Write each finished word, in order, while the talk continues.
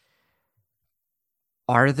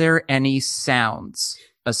Are there any sounds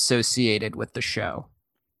associated with the show?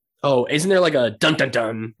 Oh, isn't there like a dun dun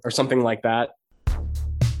dun or something like that?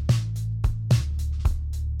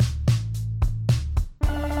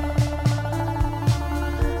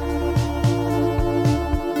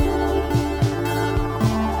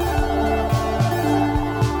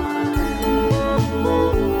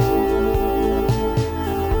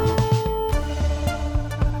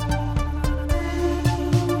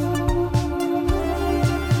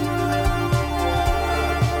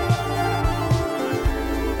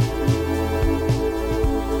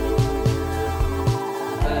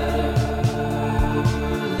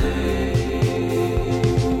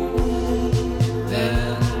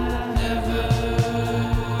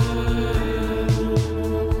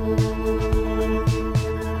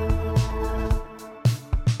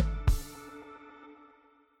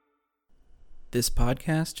 This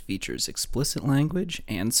podcast features explicit language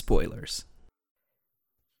and spoilers.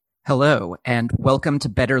 Hello, and welcome to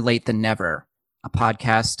Better Late Than Never, a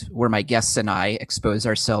podcast where my guests and I expose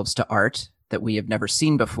ourselves to art that we have never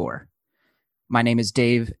seen before. My name is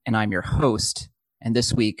Dave, and I'm your host, and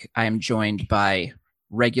this week I am joined by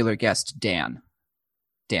regular guest Dan.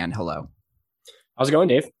 Dan, hello. How's it going,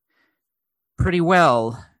 Dave? Pretty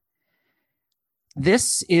well.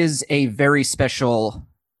 This is a very special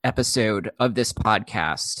episode of this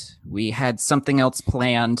podcast. We had something else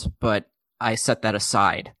planned, but I set that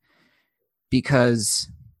aside because,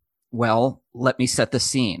 well, let me set the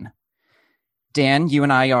scene. Dan, you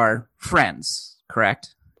and I are friends,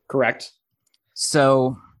 correct? Correct.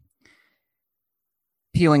 So,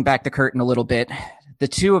 peeling back the curtain a little bit, the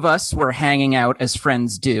two of us were hanging out as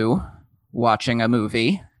friends do, watching a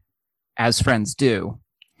movie, as friends do,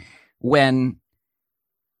 when,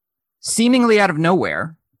 seemingly out of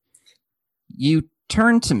nowhere, you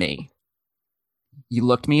turned to me, you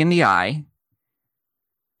looked me in the eye,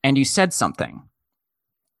 and you said something.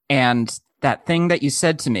 And that thing that you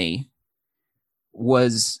said to me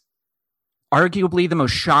was arguably the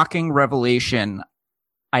most shocking revelation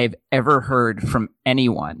I have ever heard from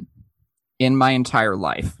anyone in my entire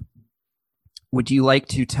life. Would you like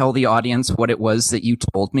to tell the audience what it was that you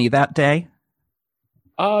told me that day?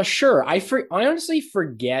 Sure. I honestly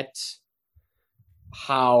forget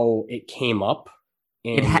how it came up.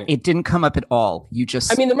 It didn't come up at all. You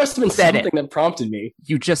just there must have been something that prompted me.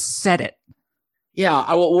 You just said it. Yeah,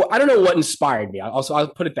 I don't know what inspired me. I'll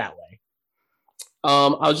put it that way. I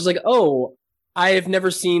was just like, oh, I have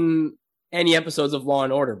never seen any episodes of Law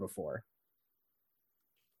and Order before.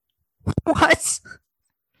 What?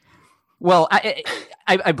 Well,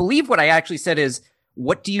 I believe what I actually said is,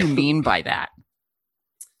 what do you mean by that?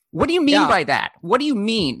 What do you mean by that? What do you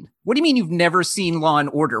mean? What do you mean you've never seen Law and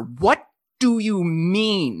Order? What do you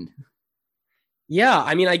mean? Yeah,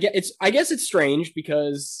 I guess it's strange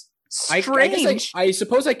because I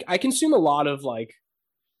suppose I consume a lot of like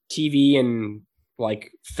TV and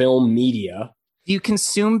like film media. Do you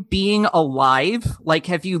consume being alive? Like,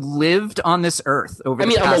 have you lived on this earth over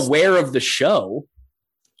the past... I'm aware of the show.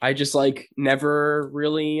 I just like never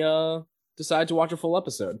really decided to watch a full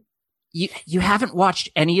episode. You haven't watched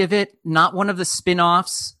any of it? Not one of the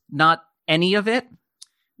spin-offs? Not any of it?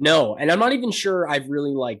 No, and I'm not even sure I've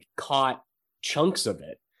really like caught chunks of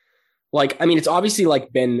it. Like, it's obviously like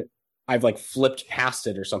I've like flipped past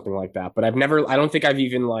it or something like that, but I don't think I've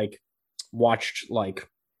even like watched like,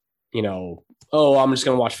 oh, I'm just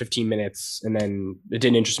going to watch 15 minutes and then it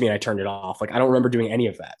didn't interest me and I turned it off. Like, I don't remember doing any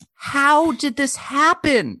of that. How did this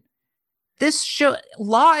happen? This show,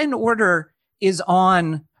 Law and Order, is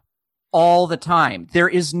on all the time. There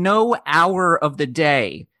is no hour of the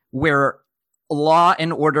day where Law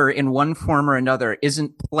and Order in one form or another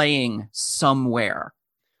isn't playing somewhere.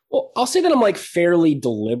 Well, I'll say that I'm like fairly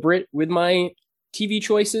deliberate with my TV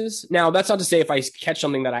choices. Now, that's not to say if I catch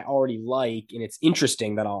something that I already like and it's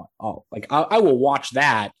interesting that I will watch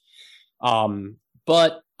that.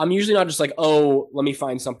 But I'm usually not just like, oh, let me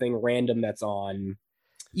find something random that's on.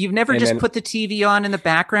 You've never just put the TV on in the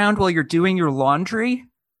background while you're doing your laundry?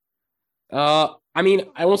 I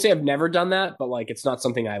won't say I've never done that, but like it's not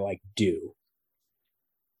something I like do.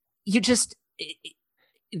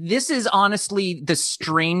 This is honestly the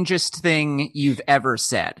strangest thing you've ever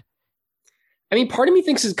said. Part of me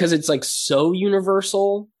thinks it's because it's like so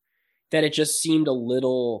universal that it just seemed a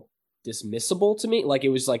little dismissible to me. Like it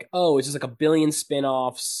was like, oh, it's just like a billion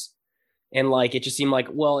spin-offs. And like, it just seemed like,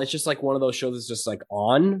 well, it's just like one of those shows that's just like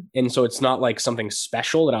on. And so it's not like something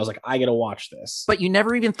special that I was like, I got to watch this. But you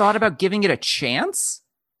never even thought about giving it a chance?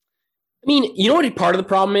 You know what part of the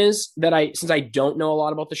problem is? That since I don't know a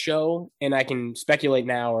lot about the show, and I can speculate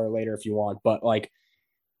now or later if you want, but like,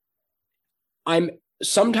 I'm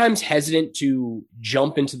sometimes hesitant to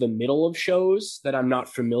jump into the middle of shows that I'm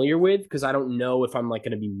not familiar with because I don't know if I'm like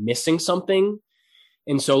going to be missing something.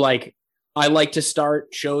 And so like I like to start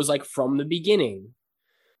shows like from the beginning.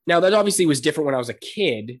 Now that obviously was different when I was a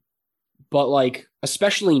kid, but like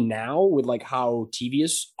especially now with like how TV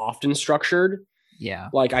is often structured, Yeah.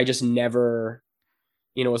 like I just never,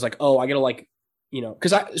 was like, oh, I gotta like,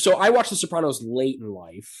 because I watched The Sopranos late in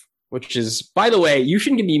life, which is, by the way, you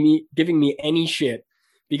shouldn't be giving me any shit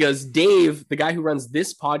because Dave, the guy who runs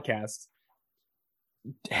this podcast,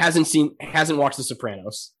 hasn't watched The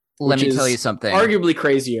Sopranos. Let me tell you something. Arguably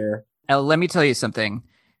crazier. Let me tell you something.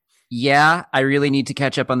 Yeah, I really need to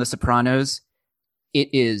catch up on The Sopranos. It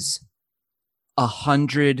is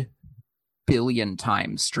 100 billion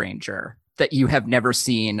times stranger that you have never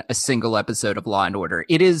seen a single episode of Law and Order.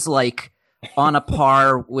 It is like on a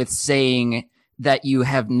par with saying that you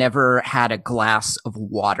have never had a glass of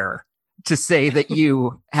water to say that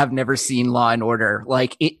you have never seen Law and Order.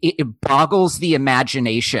 Like it boggles the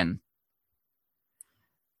imagination.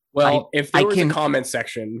 Well, if there was a comment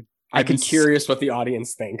section, I'd be curious what the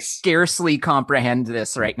audience thinks. Scarcely comprehend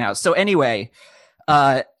this right now. So anyway,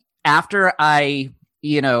 after I,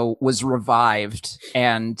 was revived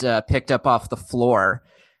and picked up off the floor,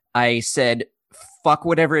 I said, fuck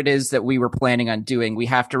whatever it is that we were planning on doing. We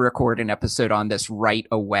have to record an episode on this right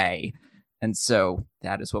away. And so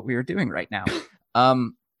that is what we are doing right now.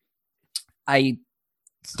 I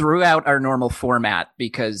threw out our normal format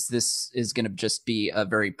because this is going to just be a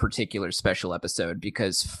very particular special episode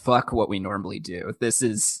because fuck what we normally do. This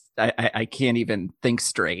is, I can't even think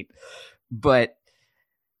straight. But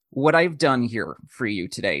what I've done here for you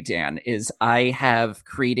today, Dan, is I have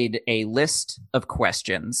created a list of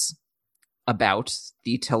questions about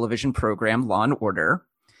the television program Law and Order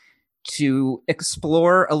to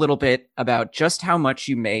explore a little bit about just how much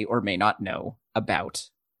you may or may not know about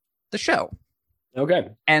the show. Okay.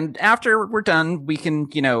 And after we're done, we can,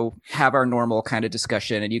 have our normal kind of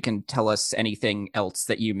discussion and you can tell us anything else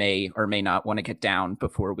that you may or may not want to get down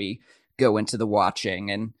before we go into the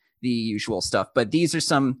watching and the usual stuff. But these are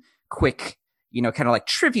some quick, kind of like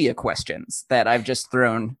trivia questions that I've just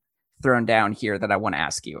thrown down here that I want to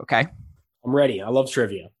ask you. Okay. I'm ready. I love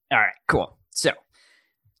trivia. All right, cool. So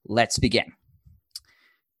let's begin.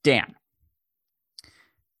 Dan,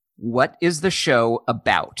 what is the show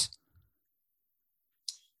about?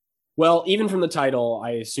 Well, even from the title,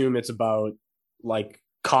 I assume it's about like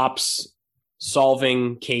cops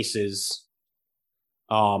solving cases.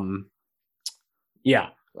 Yeah.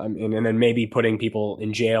 And then maybe putting people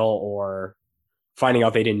in jail or finding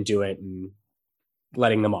out they didn't do it and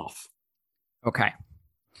letting them off. Okay.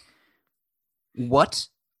 What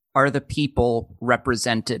are the people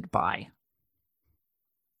represented by?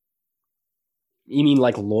 You mean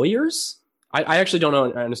like lawyers? I actually don't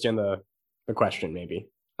know. I understand the question, maybe.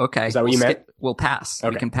 Okay. Is that what you meant? We'll pass.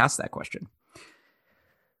 Okay. We can pass that question.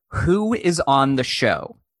 Who is on the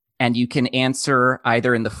show? And you can answer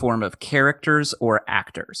either in the form of characters or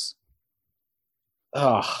actors.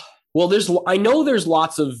 Well, I know there's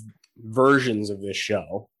lots of versions of this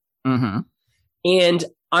show. Mm-hmm. And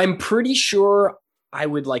I'm pretty sure I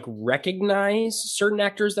would like recognize certain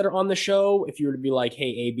actors that are on the show if you were to be like, hey,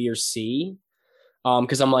 A, B, or C.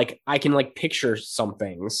 Because I'm like, I can like picture some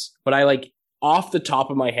things, but I like off the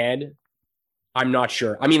top of my head, I'm not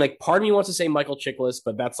sure. I mean, like part of me wants to say Michael Chiklis,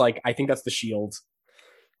 but that's like, I think that's the Shield.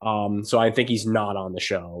 So I think he's not on the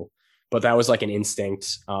show, but that was like an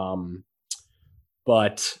instinct.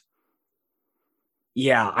 But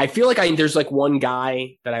yeah, I feel like there's like one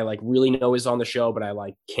guy that I like really know is on the show, but I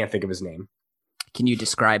like can't think of his name. Can you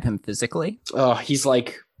describe him physically? He's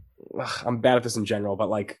like, I'm bad at this in general, but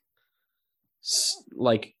like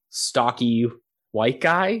stocky white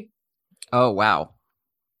guy. Oh, wow.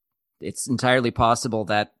 It's entirely possible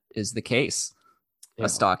that is the case. Yeah. A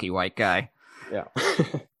stocky white guy. Yeah.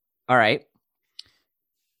 All right.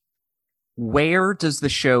 Where does the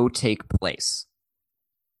show take place?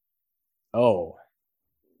 Oh,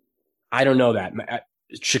 I don't know that.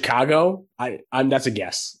 Chicago? I'm that's a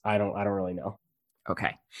guess. I don't really know.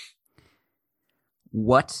 Okay.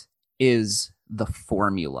 What is the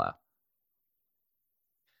formula?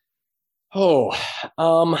 Oh,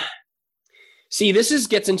 see, this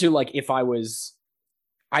gets into like if I wasn't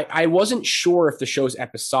sure if the show's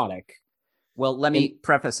episodic. Well, let me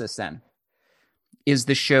preface this then. Is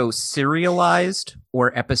the show serialized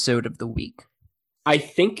or episode of the week? I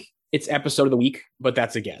think it's episode of the week, but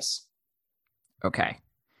that's a guess. Okay.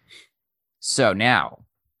 So now,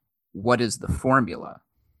 what is the formula?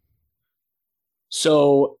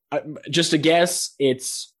 So just a guess,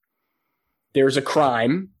 there's a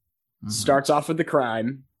crime starts off with the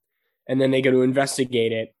crime, and then they go to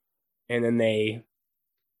investigate it, and then they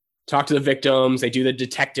talk to the victims, they do the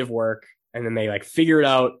detective work, and then they like figure it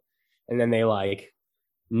out, and then they like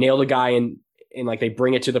nail the guy and like they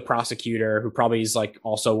bring it to the prosecutor, who probably is like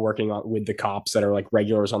also working with the cops that are like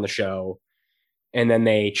regulars on the show, and then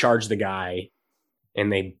they charge the guy,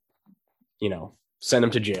 and they, send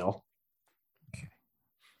him to jail.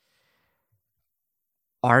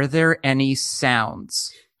 Are there any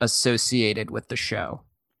sounds associated with the show?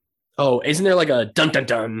 Oh, isn't there like a dun dun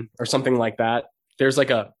dun or something like that? There's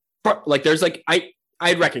like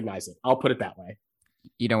I'd recognize it. I'll put it that way.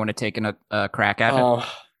 You don't want to take a crack at it?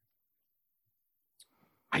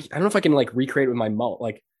 I don't know if I can like recreate it with my mouth.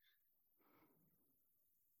 Like,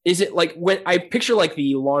 is it like when I picture like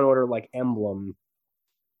the Law and Order like emblem,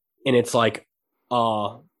 and it's like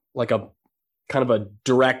a kind of a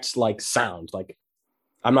direct like sound. Like,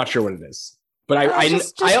 I'm not sure what it is, but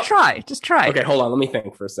just try. Okay, hold on. Let me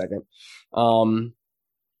think for a second. No,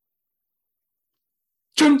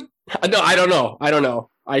 I don't know.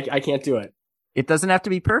 I can't do it. It doesn't have to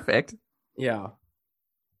be perfect. Yeah.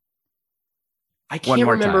 I can't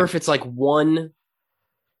remember if it's like one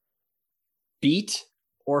beat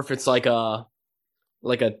or if it's like a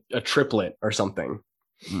triplet or something.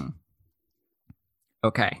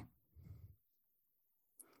 Okay.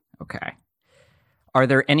 Are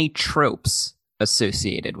there any tropes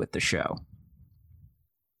associated with the show?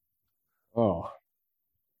 Oh.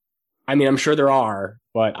 I mean, I'm sure there are,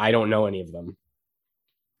 but I don't know any of them.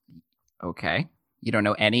 Okay. You don't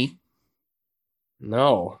know any?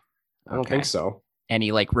 No. I don't think so.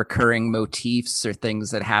 Any like recurring motifs or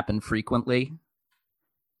things that happen frequently?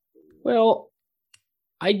 Well,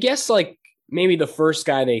 I guess like maybe the first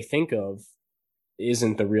guy they think of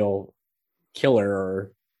isn't the real killer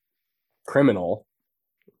or criminal,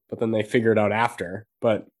 but then they figure it out after.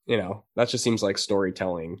 But, that just seems like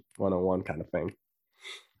storytelling 101 kind of thing.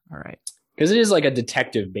 All right. Because it is like a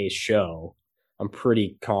detective-based show. I'm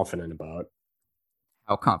pretty confident about.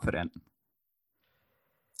 How confident?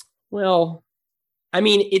 Well, I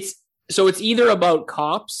mean, it's either about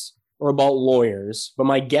cops or about lawyers, but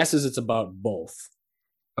my guess is it's about both.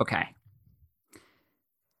 Okay.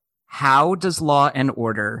 How does Law and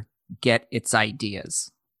Order get its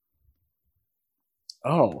ideas?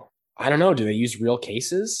 Oh, I don't know. Do they use real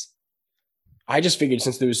cases? I just figured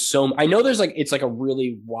since there was I know there's like, it's like a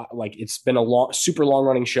really, like it's been a super long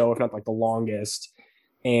running show, if not like the longest.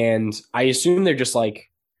 And I assume they're just like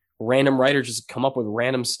random writers just come up with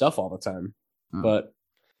random stuff all the time. But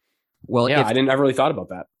well, yeah, I never really thought about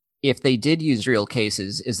that. If they did use real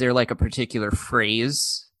cases, is there like a particular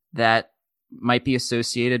phrase that might be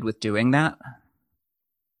associated with doing that?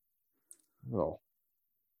 Oh,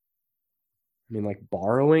 I mean, like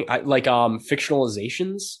borrowing,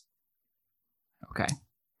 fictionalizations. Okay.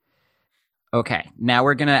 Now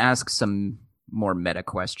we're gonna ask some more meta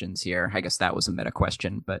questions here. I guess that was a meta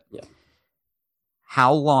question, but yeah.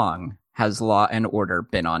 How long has Law and Order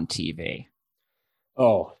been on TV?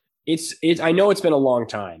 Oh, it's. I know it's been a long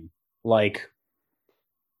time. Like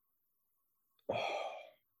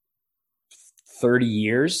 30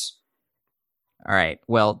 years. All right.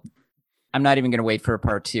 Well, I'm not even going to wait for a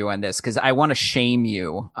part 2 on this because I want to shame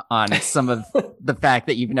you on some of the fact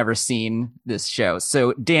that you've never seen this show.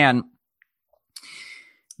 So, Dan,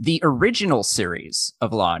 the original series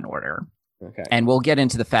of Law and Order, and we'll get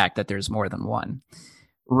into the fact that there's more than one,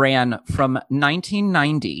 ran from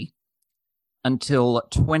 1990 until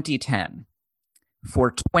 2010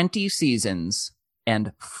 for 20 seasons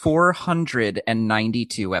and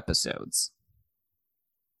 492 episodes.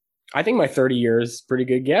 I think my 30 years is a pretty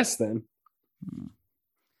good guess then.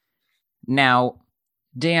 Now,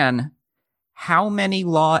 Dan, how many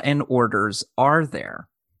Law and Orders are there?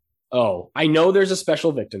 Oh, I know there's a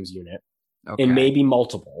Special Victims Unit, and maybe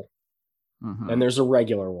multiple. And there's a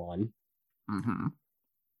regular one.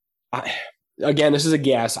 Again, this is a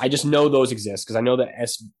guess. I just know those exist because I know that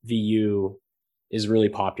SVU is really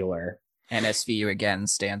popular. And SVU again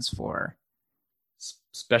stands for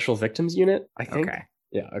Special Victims Unit, I think. Okay.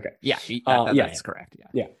 Yeah. Okay. Yeah. That's correct.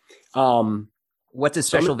 Yeah. What does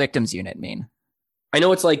Special Victims Unit mean? I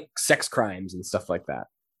know it's like sex crimes and stuff like that.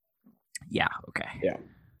 Yeah. Okay. Yeah.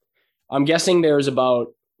 I'm guessing there's about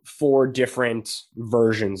 4 different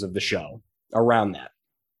versions of the show around that.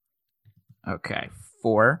 Okay.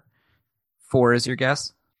 4 is your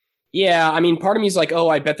guess? Yeah. I mean, part of me is like, oh,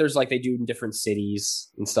 I bet there's like they do in different cities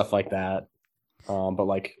and stuff like that. But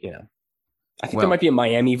like, I think there might be a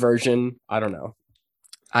Miami version. I don't know.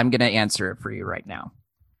 I'm going to answer it for you right now.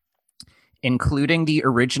 Including the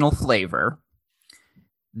original flavor,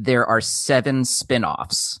 there are 7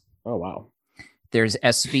 spin-offs Oh, wow. There's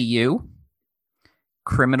SVU,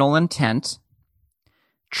 Criminal Intent,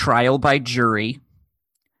 Trial by Jury,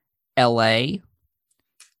 LA,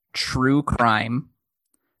 True Crime,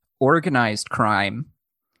 Organized Crime,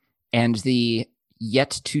 and the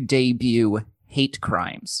yet to debut Hate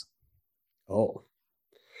Crimes. Oh.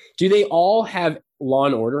 Do they all have Law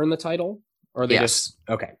and Order in the title? Or are they just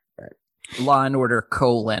okay? All right. Law and Order :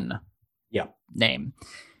 Yeah. name.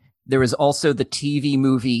 There was also the TV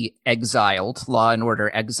movie Exiled, Law and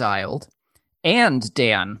Order Exiled, and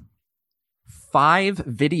Dan, 5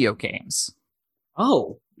 video games.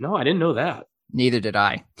 Oh, no, I didn't know that. Neither did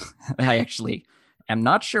I. I actually am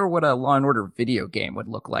not sure what a Law and Order video game would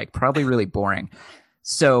look like. Probably really boring.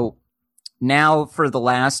 So now for the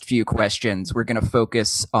last few questions, we're going to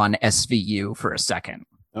focus on SVU for a second.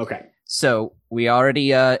 Okay. So we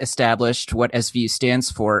already established what SVU stands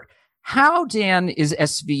for. How, Dan, is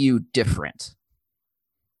SVU different?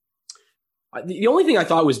 The only thing I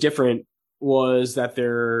thought was different was that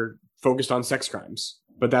they're focused on sex crimes.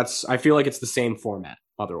 But I feel like it's the same format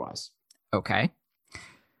otherwise. Okay.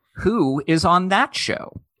 Who is on that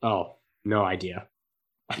show? Oh, no idea.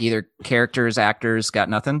 Either characters, actors, got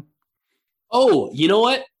nothing? Oh, you know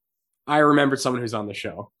what? I remembered someone who's on the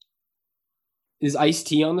show. Is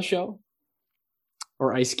Ice-T on the show?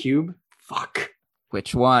 Or Ice Cube? Fuck.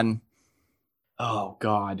 Which one? Oh,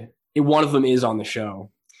 God. One of them is on the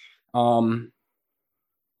show.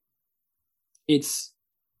 It's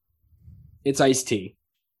Ice-T.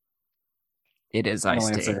 It is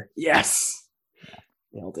Ice-T. Yes.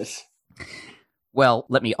 Nailed it. Well,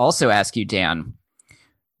 let me also ask you, Dan,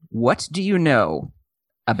 what do you know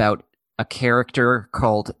about a character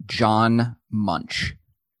called John Munch?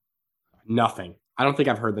 Nothing. I don't think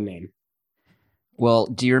I've heard the name. Well,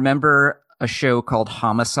 do you remember a show called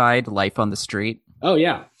Homicide: Life on the Street? Oh,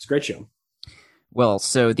 yeah. It's a great show. Well,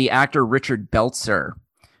 so the actor Richard Belzer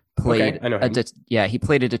played I know him. he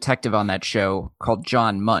played a detective on that show called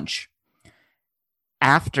John Munch.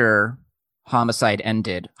 After Homicide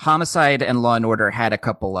ended, Homicide and Law and Order had a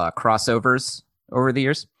couple crossovers over the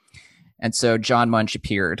years. And so John Munch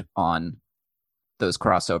appeared on those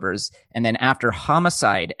crossovers. And then after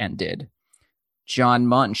Homicide ended, John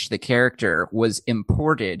Munch, the character, was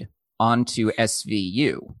imported onto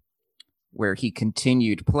SVU, where he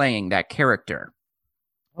continued playing that character.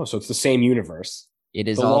 Oh, so it's the same universe. It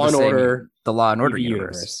is the all Law the and same. Order, the Law and Order TV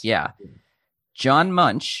universe. Yeah. John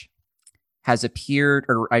Munch has appeared,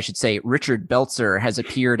 or I should say, Richard Belzer has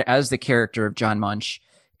appeared as the character of John Munch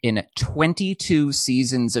in 22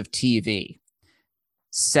 seasons of TV,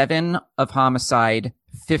 7 of Homicide,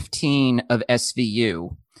 15 of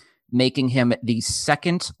SVU, making him the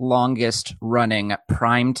second longest running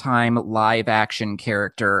primetime live action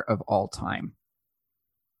character of all time.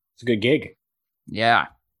 It's a good gig. Yeah.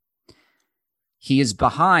 He is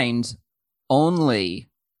behind only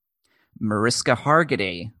Mariska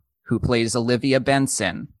Hargitay, who plays Olivia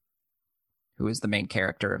Benson, who is the main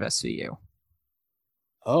character of SVU.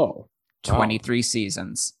 Oh. 23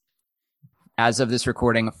 seasons. As of this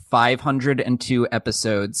recording, 502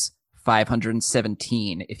 episodes,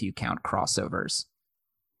 517 if you count crossovers.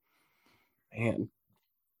 Man,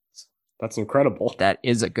 that's incredible. That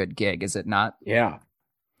is a good gig, is it not? Yeah.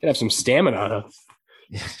 Could have some stamina.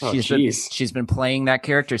 Oh, she's been playing that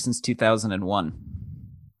character since 2001.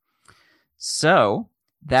 So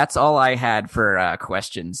that's all I had for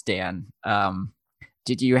questions, Dan.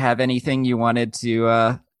 Did you have anything you wanted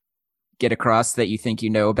to get across that you think you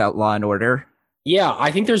know about Law and Order? Yeah,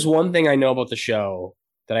 I think there's one thing I know about the show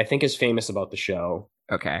that I think is famous about the show.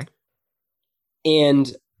 Okay.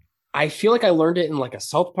 And I feel like I learned it in like a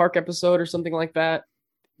South Park episode or something like that.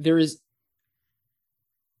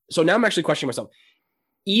 So now I'm actually questioning myself.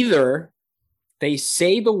 Either they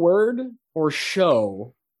say the word or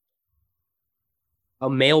show a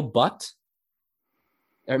male butt.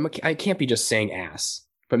 I can't be just saying ass,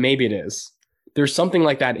 but maybe it is. There's something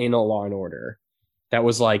like that in a Law and Order that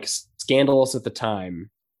was like scandalous at the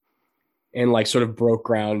time and like sort of broke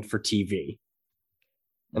ground for TV.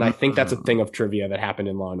 And I think that's a thing of trivia that happened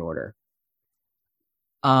in Law and Order.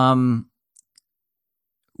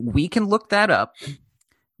 We can look that up,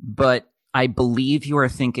 but I believe you are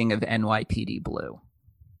thinking of NYPD Blue.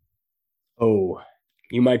 Oh,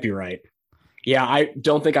 you might be right. Yeah, I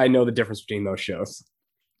don't think I know the difference between those shows.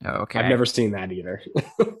 Okay. I've never seen that either.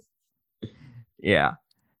 Yeah.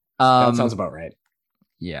 That sounds about right.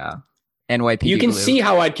 Yeah. NYPD You can Blue. see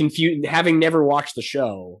how I'd confuse, having never watched the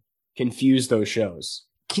show, confuse those shows.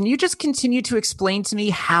 Can you just continue to explain to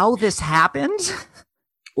me how this happened?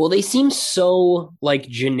 Well, they seem so like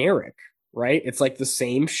generic, right? It's like the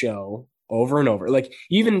same show over and over. Like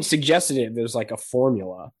you even suggested it. There's like a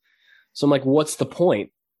formula. So I'm like, what's the point?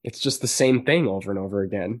 It's just the same thing over and over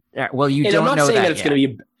again. Yeah, well, you And don't I'm not know saying that that it's yet. going to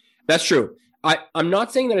be. That's true. I'm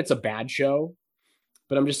not saying that it's a bad show,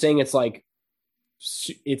 but I'm just saying it's like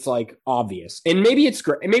obvious, and maybe it's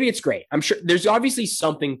great. Maybe it's great. I'm sure there's obviously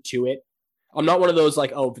something to it. I'm not one of those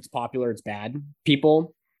like, oh, if it's popular, it's bad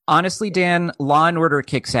people. Honestly, Dan, Law and Order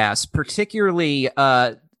kicks ass, particularly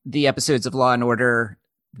the episodes of Law and Order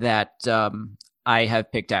that I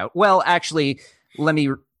have picked out. Well, actually, let me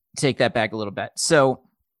take that back a little bit. So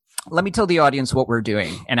let me tell the audience what we're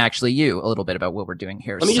doing, and actually you a little bit about what we're doing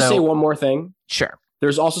here. Let me just say one more thing. Sure.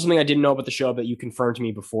 There's also something I didn't know about the show that you confirmed to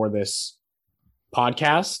me before this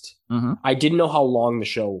podcast. Mm-hmm. I didn't know how long the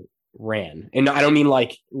show ran. And I don't mean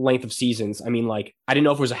like length of seasons. I mean like I didn't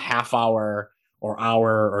know if it was a half hour or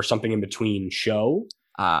hour or something in between show.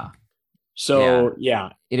 So yeah.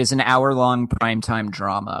 It is an hour-long primetime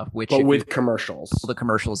drama, but with commercials. The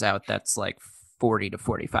commercials out, that's like 40 to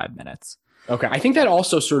 45 minutes. Okay. I think that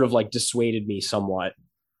also sort of like dissuaded me somewhat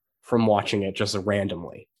from watching it just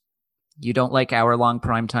randomly. You don't like hour-long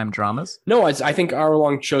primetime dramas? No, I think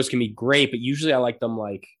hour-long shows can be great, but usually I like them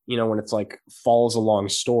like, you know, when it's like follows a long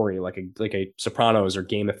story, like a Sopranos or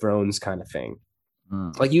Game of Thrones kind of thing.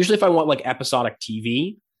 Like usually if I want like episodic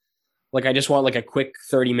TV, like I just want like a quick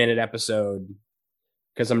 30-minute episode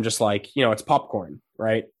because I'm just like, you know, it's popcorn,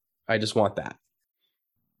 right? I just want that.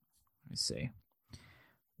 Let me see.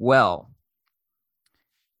 Well,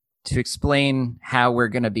 to explain how we're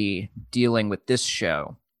going to be dealing with this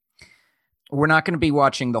show, we're not going to be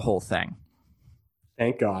watching the whole thing.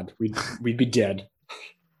 Thank God. We'd be dead.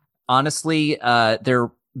 Honestly,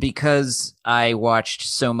 because I watched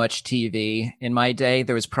so much TV in my day,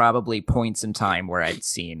 there was probably points in time where I'd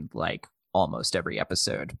seen like almost every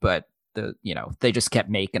episode, but they just kept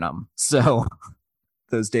making them. So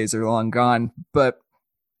those days are long gone. But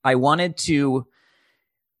I wanted to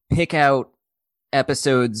pick out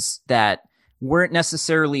episodes that weren't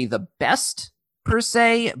necessarily the best per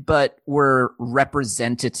se, but were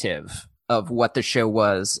representative of what the show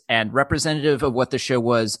was and representative of what the show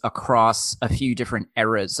was across a few different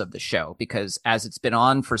eras of the show. Because as it's been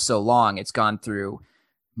on for so long, it's gone through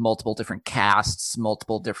multiple different casts,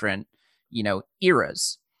 multiple different,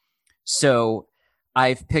 eras. So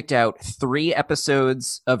I've picked out 3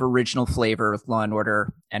 episodes of original flavor with Law and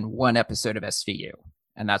Order and 1 episode of SVU.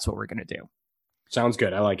 And that's what we're going to do. Sounds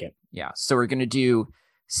good. I like it. Yeah. So we're going to do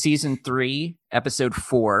Season 3, Episode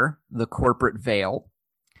 4, The Corporate Veil.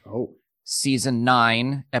 Oh. Season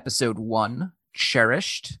 9, Episode 1,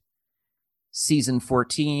 Cherished. Season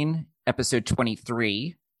 14, Episode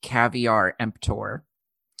 23, Caviar Emptor.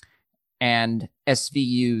 And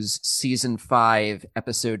SVU's Season 5,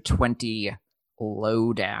 Episode 20,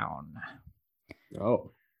 Lowdown.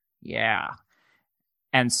 Oh. Yeah.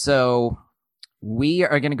 And so we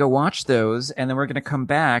are going to go watch those, and then we're going to come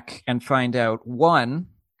back and find out, 1,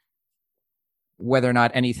 whether or not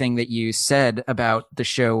anything that you said about the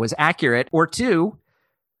show was accurate, or 2,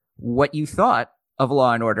 what you thought of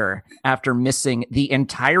Law and Order after missing the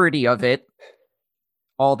entirety of it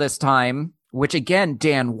all this time, which again,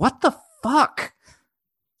 Dan, what the fuck?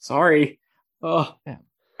 Sorry. Oh. Yeah.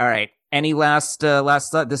 All right. Any last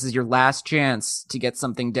thought? This is your last chance to get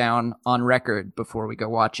something down on record before we go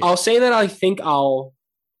watch it. I'll say that I think I'll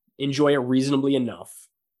enjoy it reasonably enough.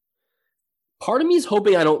 Part of me is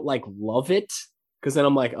hoping I don't love it, because then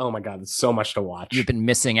I'm like, oh my God, there's so much to watch. You've been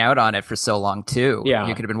missing out on it for so long too. Yeah.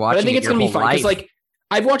 You could have been watching. But I think it's going to be fun because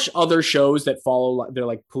I've watched other shows that follow, they're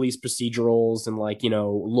like police procedurals and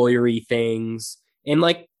lawyery things, and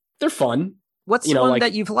they're fun. What's one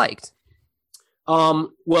that you've liked?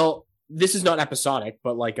 Well, this is not episodic,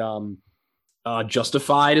 but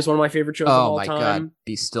Justified is one of my favorite shows of all time. Oh my God,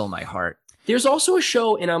 Be Still My Heart. There's also a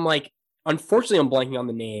show, and I'm unfortunately I'm blanking on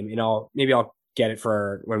the name, and I'll get it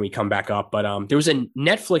for when we come back up. But there was a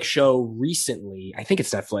Netflix show recently, I think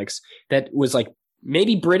it's Netflix, that was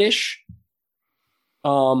maybe British.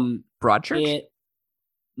 Broadchurch?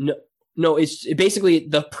 No, it's basically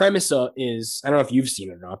the premise is, I don't know if you've seen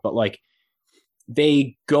it or not, but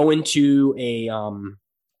they go into a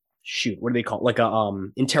what do they call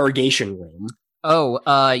it? Interrogation room.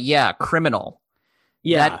 Oh, yeah, Criminal.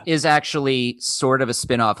 Yeah. That is actually sort of a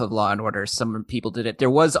spin-off of Law and Order. Some people did it. There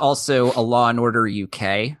was also a Law and Order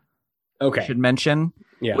UK. Okay. Should mention.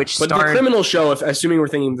 Yeah. Which but starred... the Criminal show, assuming we're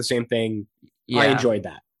thinking of the same thing, I enjoyed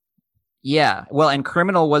that. Yeah. Well, and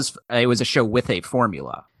Criminal was a show with a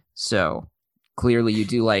formula. So clearly you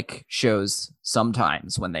do like shows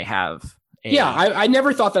sometimes when they have I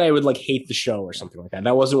never thought that I would hate the show or something like that.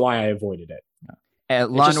 That wasn't why I avoided it.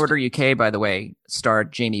 Law and Order UK, by the way,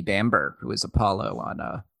 starred Jamie Bamber, who was Apollo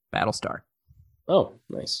on Battlestar. Oh,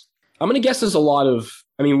 nice. I'm going to guess there's a lot of,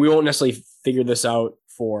 I mean, we won't necessarily figure this out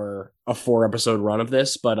for a 4-episode run of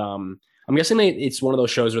this, but I'm guessing it's one of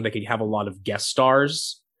those shows where they could have a lot of guest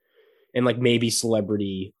stars and like maybe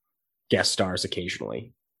celebrity guest stars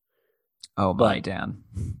occasionally. Oh my, Dan.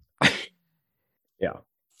 Yeah.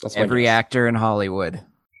 That's every actor in Hollywood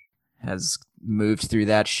has moved through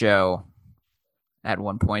that show at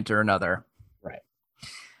one point or another. Right.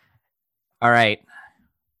 All right.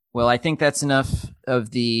 Well, I think that's enough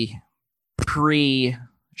of the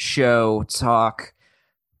pre-show talk.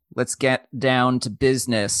 Let's get down to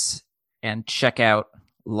business and check out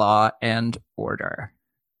Law and Order.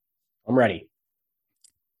 I'm ready.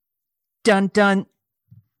 Dun dun.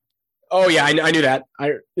 Oh yeah, I knew that.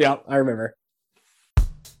 I remember.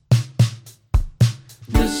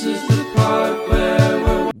 This is the part where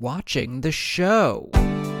we're watching the show.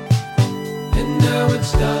 And now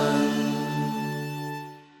it's done.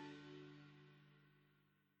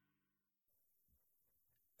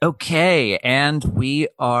 Okay, and we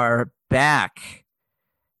are back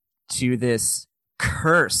to this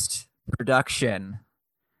cursed production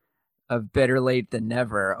of Better Late Than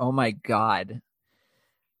Never. Oh my God.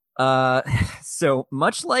 So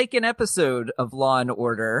much like an episode of Law and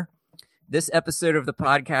Order, this episode of the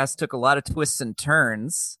podcast took a lot of twists and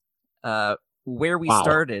turns. Where we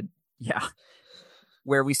started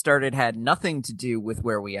had nothing to do with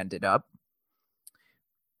where we ended up.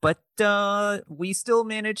 But we still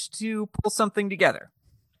managed to pull something together.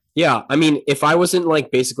 Yeah, I mean, if I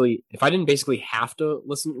didn't basically have to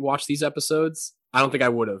watch these episodes, I don't think I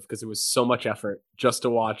would have, because it was so much effort just to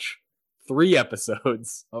watch 3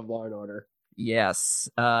 episodes of Law and Order. Yes,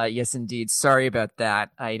 yes, indeed. Sorry about that.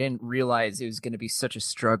 I didn't realize it was going to be such a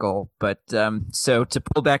struggle. But so to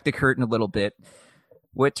pull back the curtain a little bit,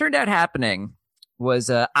 what turned out happening was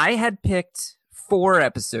I had picked 4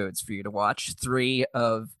 episodes for you to watch, 3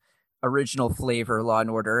 of original flavor Law and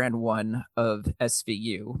Order and 1 of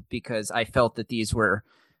SVU, because I felt that these were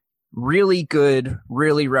really good,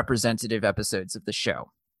 really representative episodes of the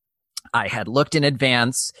show. I had looked in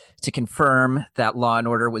advance to confirm that Law and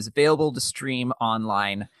Order was available to stream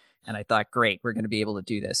online, and I thought, great, we're going to be able to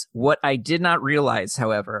do this. What I did not realize,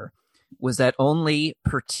 however, was that only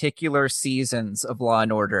particular seasons of Law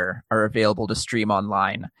and Order are available to stream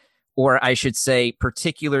online. Or I should say,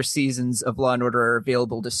 particular seasons of Law and Order are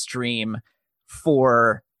available to stream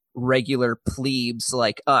for regular plebes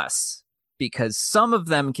like us, because some of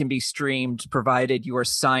them can be streamed provided you are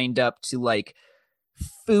signed up to like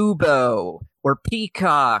Fubo or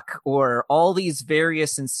Peacock or all these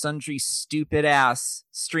various and sundry stupid ass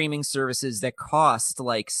streaming services that cost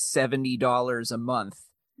like $70 a month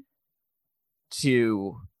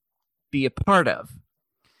to be a part of.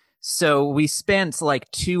 So we spent like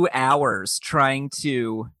 2 hours trying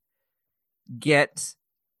to get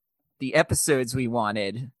the episodes we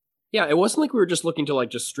wanted. Yeah, it wasn't like we were just looking to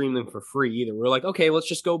like just stream them for free either. We were like, okay, let's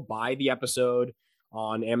just go buy the episode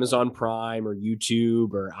on Amazon Prime or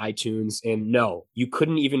YouTube or iTunes. And no, you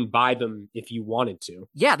couldn't even buy them if you wanted to.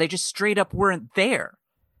 Yeah, they just straight up weren't there.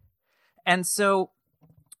 And so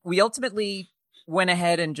we ultimately went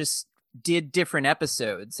ahead and just did different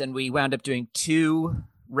episodes, and we wound up doing 2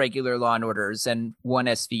 regular Law and Orders and 1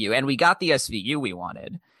 SVU, and we got the SVU we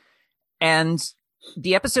wanted. And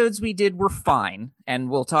the episodes we did were fine, and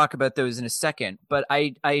we'll talk about those in a second, but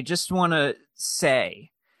I just want to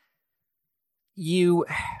say, you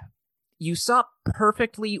saw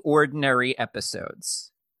perfectly ordinary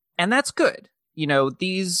episodes, and that's good. You know,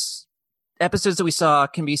 these episodes that we saw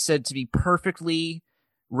can be said to be perfectly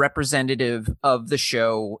representative of the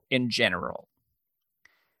show in general.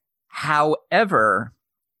 However,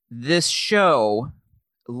 this show,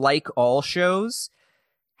 like all shows,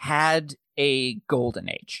 had a golden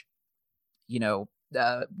age. You know,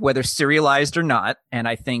 whether serialized or not, and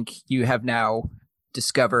I think you have now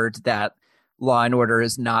discovered that Law and Order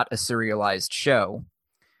is not a serialized show.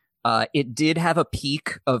 It did have a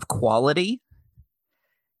peak of quality,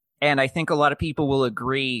 and I think a lot of people will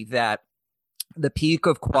agree that the peak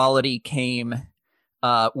of quality came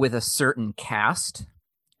with a certain cast,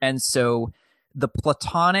 and so the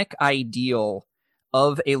platonic ideal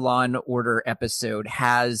of a Law and Order episode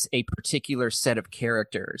has a particular set of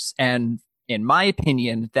characters. And in my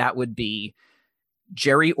opinion, that would be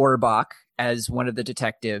Jerry Orbach as one of the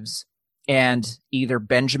detectives, and either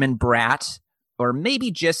Benjamin Bratt or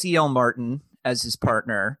maybe Jesse L. Martin as his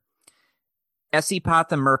partner, Essie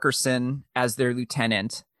Patha Murkerson as their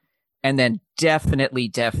lieutenant, and then definitely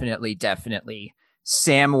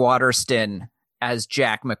Sam Waterston as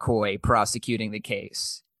Jack McCoy prosecuting the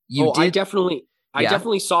case. I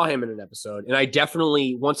definitely saw him in an episode, and I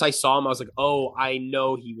definitely, once I saw him, I was like, oh, I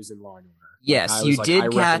know he was in Law and Order. Yes, you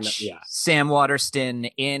did catch Sam Waterston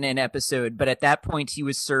in an episode, but at that point he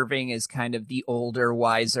was serving as kind of the older,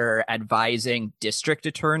 wiser, advising district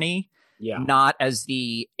attorney, not as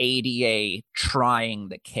the ADA trying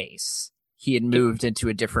the case. He had moved into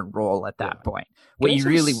a different role at that point. What you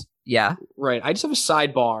really... Right. I just have a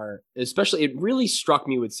sidebar, especially, it really struck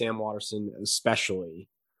me with Sam Waterston, especially.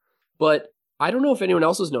 But I don't know if anyone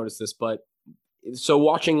else has noticed this, but so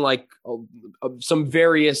watching like some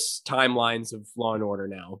various timelines of Law and Order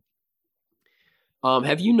now,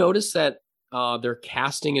 have you noticed that their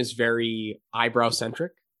casting is very eyebrow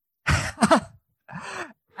centric?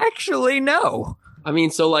 Actually, no. I mean,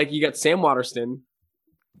 so like you got Sam Waterston,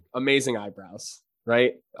 amazing eyebrows,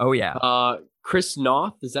 right? Oh yeah. Chris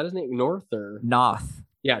Noth, is that his name? Noth.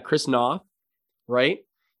 Yeah, Chris Noth, right?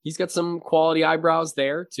 He's got some quality eyebrows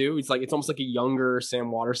there too. It's almost like a younger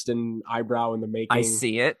Sam Waterston eyebrow in the making. I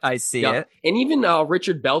see it. And even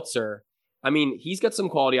Richard Belzer, I mean, he's got some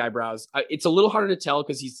quality eyebrows. It's a little harder to tell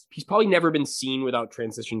because he's probably never been seen without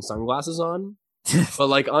transition sunglasses on. But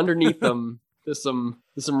like underneath them, there's some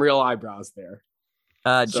real eyebrows there.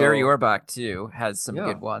 Jerry Orbach too has some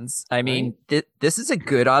good ones. I mean, this is a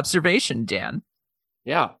good observation, Dan.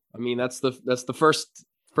 Yeah, I mean that's the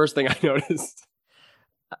first thing I noticed.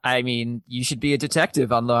 I mean, you should be a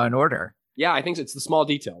detective on Law and Order. Yeah, I think it's the small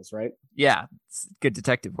details, right? Yeah, it's good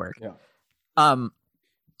detective work. Yeah.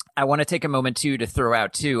 I want to take a moment too to throw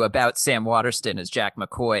out too about Sam Waterston as Jack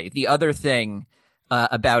McCoy. The other thing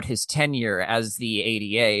about his tenure as the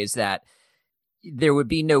ADA is that there would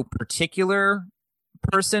be no particular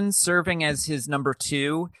person serving as his number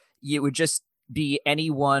two. It would just be any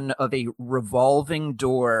one of a revolving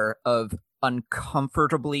door of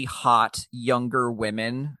uncomfortably hot younger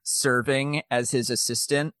women serving as his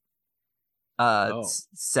assistant.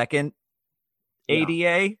 Second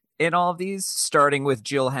ADA in all of these, starting with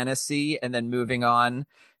Jill Hennessy and then moving on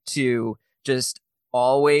to just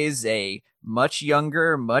always a much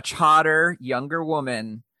younger, much hotter, younger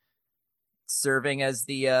woman serving as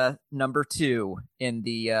the number two in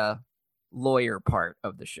the lawyer part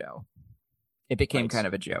of the show. It became kind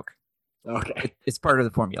of a joke. Okay. It's part of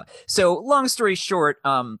the formula. So long story short,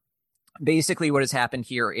 basically what has happened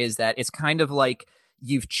here is that it's kind of like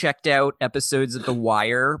you've checked out episodes of The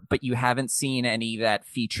Wire, but you haven't seen any that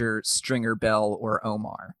feature Stringer Bell or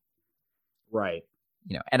Omar. Right.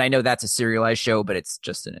 You know, and I know that's a serialized show, but it's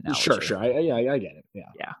just an analogy. Sure. I get it. Yeah.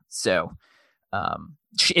 Yeah. So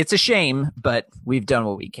it's a shame, but we've done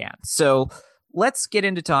what we can. So let's get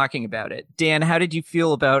into talking about it. Dan, how did you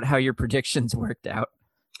feel about how your predictions worked out?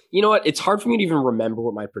 You know what? It's hard for me to even remember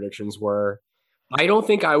what my predictions were. I don't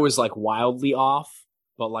think I was like wildly off,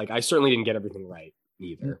 but like I certainly didn't get everything right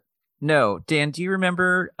either. No. Dan, do you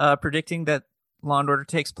remember predicting that Law and Order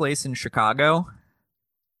takes place in Chicago?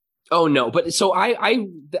 Oh no, but so I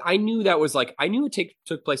knew that was like I knew it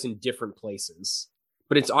took place in different places,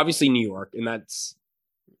 but it's obviously New York, and that's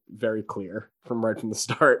very clear from the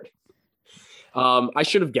start. I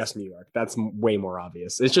should have guessed New York. That's way more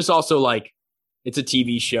obvious. It's just also like it's a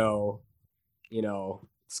TV show, you know.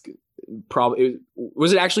 It's probably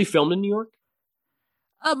was it actually filmed in New York?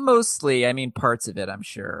 Mostly. I mean, parts of it, I'm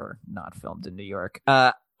sure, are not filmed in New York.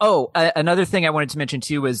 Another thing I wanted to mention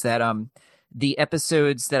too was that the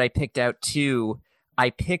episodes that I picked out too, I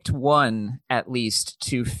picked one at least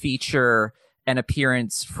to feature an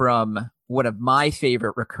appearance from one of my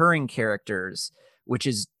favorite recurring characters, which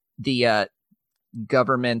is the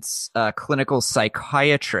government's clinical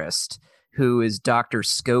psychiatrist, who is Dr.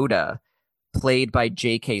 Skoda, played by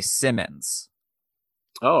J.K. Simmons.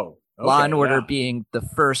 Oh, okay, Law and Order being the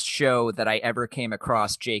first show that I ever came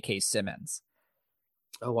across J.K. Simmons.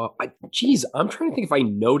 Oh, wow. I'm trying to think if I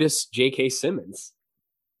noticed J.K. Simmons.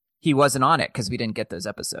 He wasn't on it because we didn't get those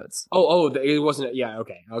episodes. It wasn't. Yeah,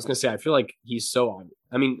 okay. I was going to say, I feel like he's so on.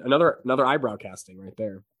 I mean, another eyebrow casting right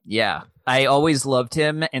there. Yeah. I always loved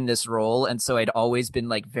him in this role, and so I'd always been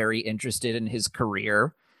like very interested in his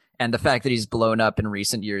career. And the fact that he's blown up in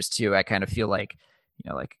recent years too, I kind of feel like,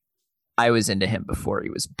 you know, like I was into him before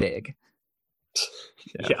he was big.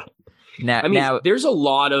 Yeah. Now, there's a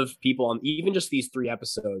lot of people on even just these 3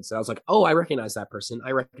 episodes that I was like, oh, I recognize that person. I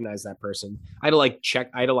had to like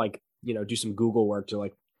check. I had to like, you know, do some Google work to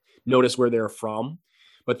like notice where they're from.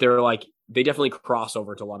 But they definitely cross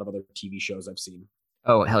over to a lot of other TV shows I've seen.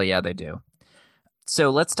 Oh, hell yeah, they do.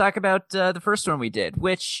 So let's talk about the first one we did,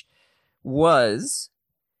 which was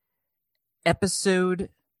episode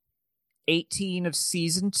 18 of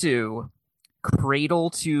season 2, Cradle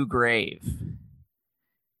to Grave.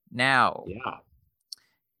 Now, Yeah.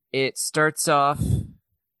 it starts off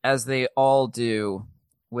as they all do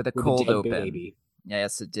with a With cold a dead open. baby.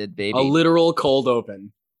 Yes, it did, baby. A literal cold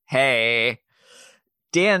open. Hey.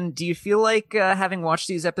 Dan, do you feel like having watched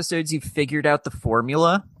these episodes, you've figured out the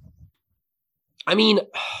formula? I mean,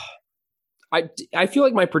 I feel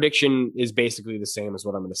like my prediction is basically the same as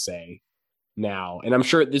what I'm going to say now. And I'm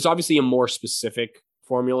sure there's obviously a more specific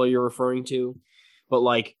formula you're referring to, but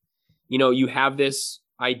like, you know, you have this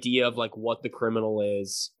idea of like what the criminal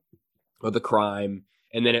is or the crime,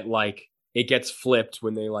 and then it gets flipped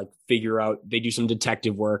when they like figure out, they do some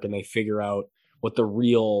detective work and they figure out what the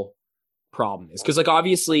real problem is. Because like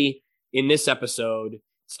obviously in this episode it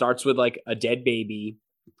starts with like a dead baby,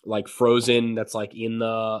 like frozen, that's like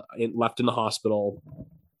left in the hospital,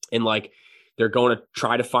 and like they're going to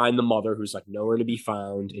try to find the mother who's like nowhere to be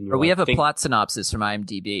found. And Or we have a plot synopsis from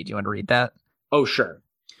IMDb. Do you want to read that? Oh, sure.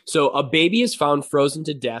 So a baby is found frozen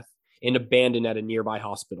to death and abandoned at a nearby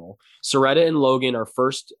hospital. Soretta and Logan are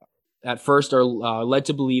led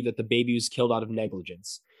to believe that the baby was killed out of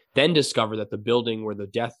negligence, then discover that the building where the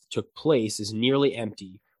death took place is nearly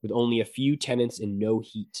empty, with only a few tenants and no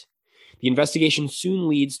heat. The investigation soon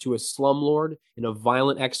leads to a slumlord and a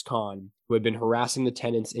violent ex-con who had been harassing the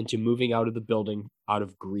tenants into moving out of the building out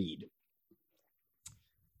of greed.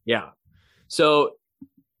 Yeah. So,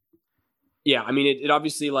 yeah, I mean, it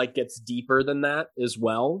obviously like gets deeper than that as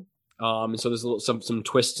well. And so there's some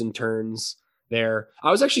twists and turns there.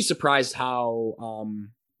 I was actually surprised how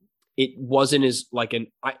it wasn't as like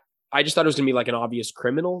I just thought it was gonna be like an obvious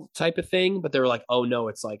criminal type of thing, but they were like, oh no,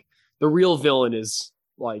 it's like the real villain is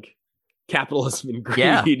like capitalism and greed.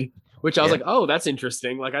 Yeah. Which I was like, oh, that's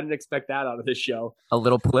interesting. Like I didn't expect that out of this show. A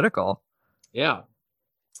little political. Yeah.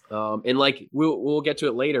 And like we'll get to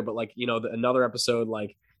it later, but like, you know, another episode,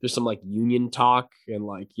 like there's some like union talk and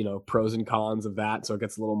like, you know, pros and cons of that. So it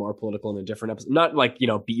gets a little more political in a different episode. Not like, you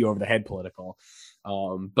know, beat you over the head political.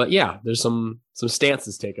 But yeah, there's some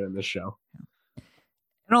stances taken in this show.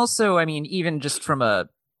 And also, I mean, even just from a,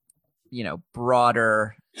 you know,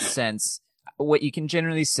 broader sense, what you can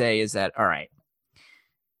generally say is that, all right,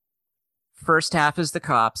 first half is the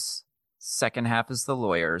cops, second half is the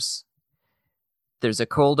lawyers. There's a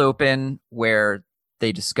cold open where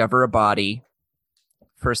they discover a body.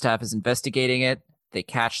 First half is investigating it. They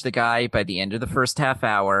catch the guy by the end of the first half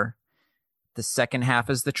hour. The second half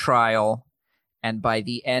is the trial. And by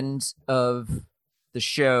the end of the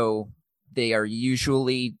show, they are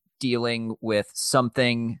usually dealing with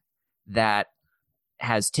something that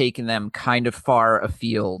has taken them kind of far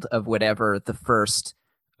afield of whatever the first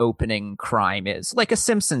opening crime is. Like a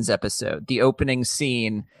Simpsons episode. The opening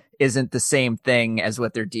scene isn't the same thing as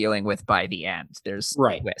what they're dealing with by the end. There's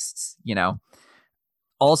twists, you know.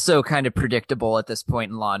 Also kind of predictable at this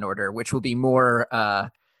point in Law and Order, which will be more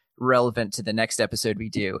relevant to the next episode we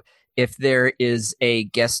do. If there is a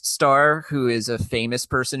guest star who is a famous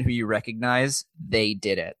person who you recognize, they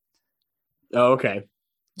did it. Oh, okay.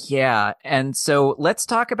 Yeah, and so let's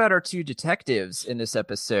talk about our two detectives in this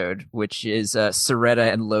episode, which is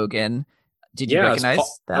Soretta and Logan. Did you recognize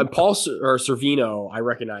them? Paul Sorvino, I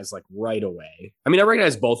recognize like right away. I mean, I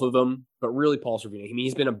recognize both of them, but really Paul Sorvino. I mean,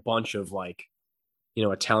 he's been a bunch of like, you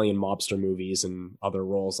know, Italian mobster movies and other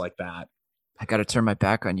roles like that. I got to turn my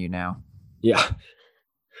back on you now. Yeah.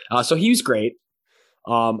 So he was great.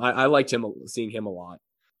 I liked him, seeing him a lot.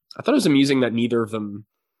 I thought it was amusing that neither of them,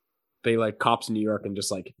 they like cops in New York and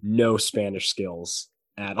just like no Spanish skills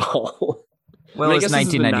at all. Well, I mean, it's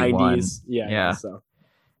 1991. Yeah. So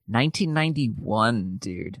 1991,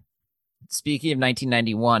 dude. Speaking of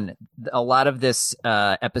 1991, a lot of this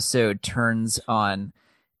episode turns on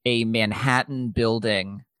a Manhattan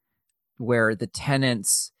building where the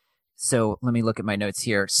tenants. So let me look at my notes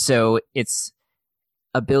here. So it's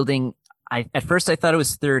a building. At first I thought it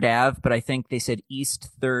was 3rd Ave, but I think they said East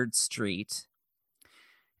 3rd Street.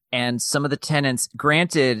 And some of the tenants,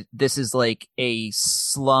 granted, this is like a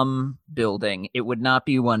slum building. It would not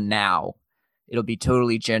be one now. It'll be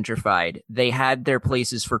totally gentrified. They had their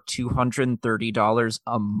places for $230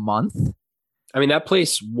 a month. I mean, that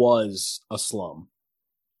place was a slum.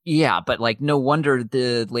 Yeah, but like no wonder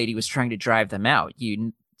the lady was trying to drive them out.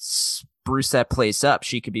 You spruce that place up,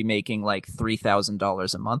 she could be making like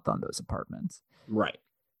 $3,000 a month on those apartments. Right.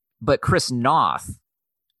 But Chris Noth,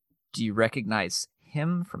 do you recognize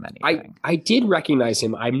him from anything? I did recognize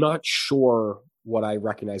him. I'm not sure what I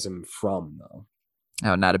recognize him from, though.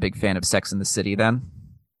 Oh, not a big fan of Sex and the City, then?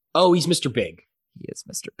 Oh, he's Mr. Big. He is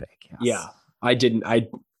Mr. Big. Yes. Yeah,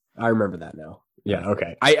 I remember that now. Yeah,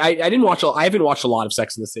 okay. I didn't watch. I haven't watched a lot of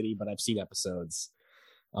Sex and the City, but I've seen episodes,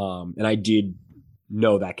 and I did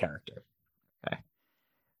know that character. Okay.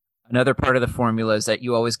 Another part of the formula is that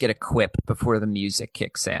you always get a quip before the music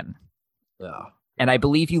kicks in. Yeah. And I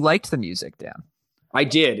believe you liked the music, Dan. I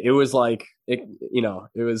did. It was like it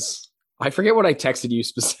was I forget what I texted you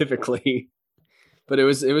specifically, but it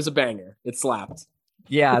was a banger. It slapped.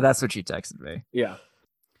 Yeah, that's what you texted me. Yeah.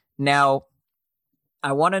 Now,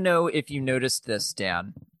 I want to know if you noticed this,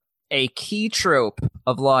 Dan. A key trope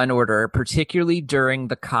of Law and Order, particularly during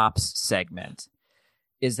the cops segment,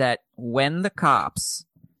 is that when the cops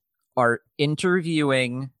are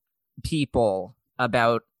interviewing people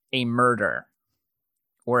about a murder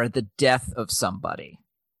or the death of somebody,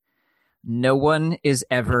 no one is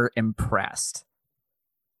ever impressed.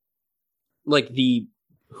 Like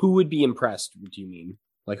who would be impressed, do you mean?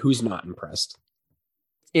 Like who's not impressed?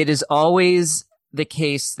 It is always the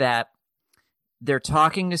case that they're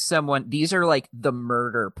talking to someone. These are like the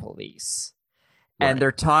murder police. Right. And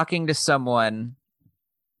they're talking to someone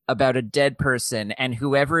about a dead person, and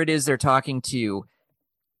whoever it is they're talking to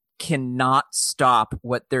cannot stop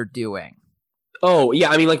what they're doing. Oh, yeah.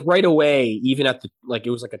 I mean, like right away, even at it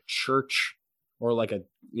was like a church or like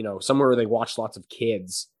somewhere where they watched lots of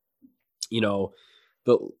kids,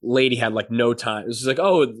 the lady had like no time. It was just like,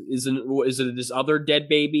 oh, is it this other dead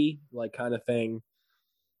baby? Like kind of thing.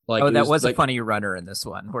 Like, that was a funny runner in this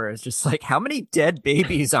one where it's just like, how many dead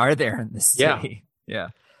babies are there in this city? Yeah.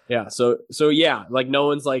 Yeah. So yeah, like no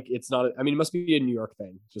one's like, it's not, I mean, it must be a New York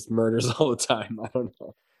thing. Just murders all the time. I don't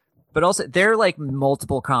know. But also there are like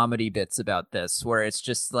multiple comedy bits about this where it's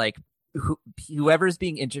just like whoever's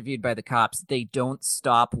being interviewed by the cops, they don't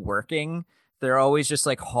stop working. They're always just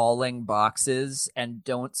like hauling boxes and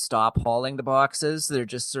don't stop hauling the boxes. They're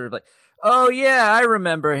just sort of like, oh yeah, I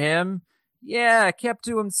remember him. Yeah, kept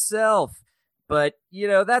to himself. But,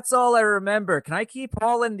 that's all I remember. Can I keep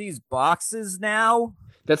hauling these boxes now?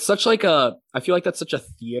 That's such I feel like that's such a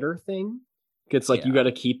theater thing. It's like you got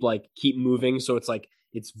to keep moving. So it's like,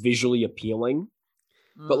 it's visually appealing.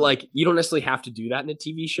 But like, you don't necessarily have to do that in a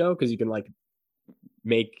TV show because you can like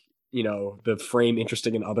make, the frame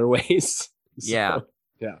interesting in other ways. Yeah.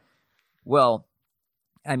 Yeah. Well,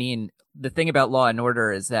 I mean, the thing about Law and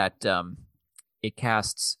Order is that it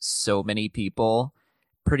casts so many people.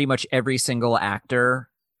 Pretty much every single actor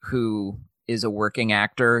who is a working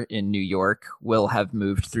actor in New York will have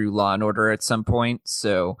moved through Law and Order at some point.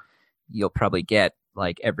 So you'll probably get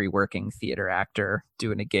like every working theater actor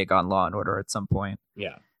doing a gig on Law and Order at some point.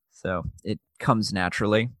 Yeah. So it comes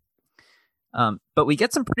naturally. But we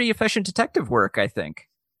get some pretty efficient detective work, I think.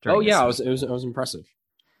 Oh yeah, it was impressive.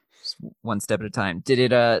 Just one step at a time. Did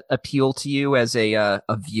it appeal to you as a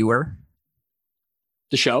viewer?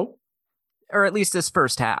 The show? Or at least this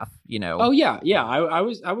first half, Oh yeah. I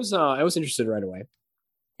was interested right away.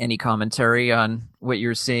 Any commentary on what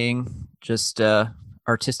you're seeing, just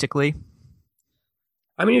artistically?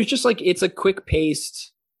 I mean, it's just like it's a quick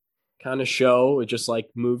paced kind of show. It just like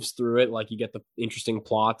moves through it. Like you get the interesting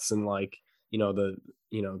plots and like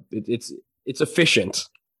it's efficient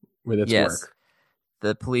with its work.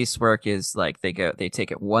 The police work is like they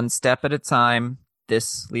take it one step at a time.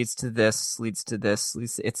 This leads to this, leads to this.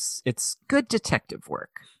 It's good detective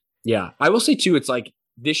work. Yeah. I will say too, it's like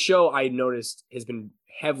this show I noticed has been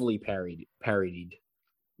heavily parodied.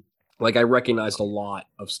 Like I recognized a lot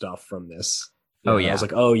of stuff from this. Oh yeah. I was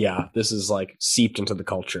like, oh yeah, this is like seeped into the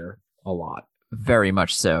culture a lot. Very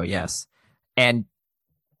much so, yes. And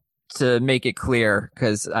to make it clear,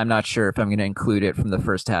 because I'm not sure if I'm going to include it from the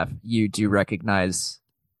first half, you do recognize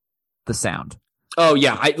the sound. Oh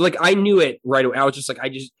yeah, I knew it right away. I was just like, I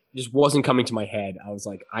just wasn't coming to my head. I was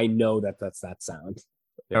like, I know that's that sound.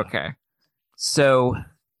 Yeah. Okay. So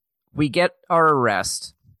we get our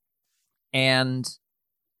arrest and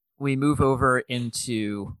we move over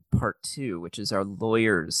into part 2, which is our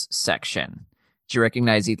lawyers section. Do you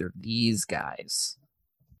recognize either of these guys?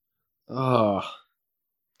 Oh,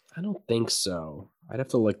 I don't think so. I'd have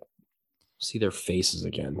to like see their faces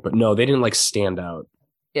again, but no, they didn't like stand out.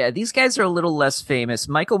 Yeah, these guys are a little less famous.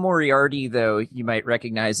 Michael Moriarty, though, you might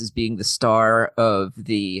recognize as being the star of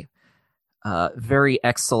the very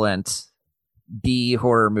excellent B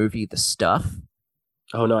horror movie, The Stuff.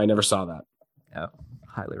 Oh no, I never saw that. Oh,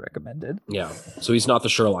 highly recommended. Yeah, so he's not the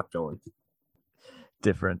Sherlock villain.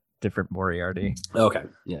 Different Moriarty. Okay,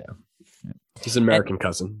 yeah. He's an American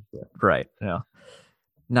cousin. Yeah. Right. Yeah.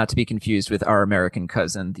 Not to be confused with Our American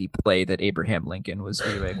Cousin, the play that Abraham Lincoln was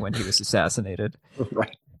viewing when he was assassinated.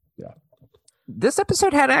 Right. Yeah. This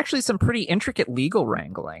episode had actually some pretty intricate legal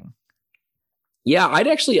wrangling. Yeah, I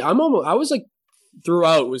was like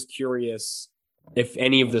throughout was curious if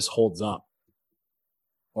any of this holds up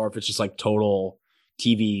or if it's just like total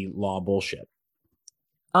TV law bullshit.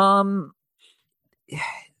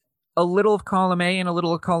 a little of column A and a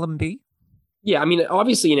little of column B. Yeah, I mean,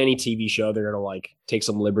 obviously in any TV show, they're gonna like take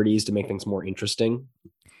some liberties to make things more interesting.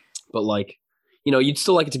 But like, you'd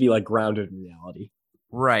still like it to be like grounded in reality.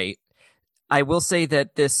 Right. I will say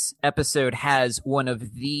that this episode has one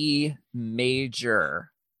of the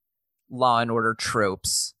major Law and Order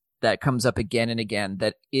tropes that comes up again and again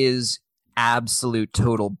that is absolute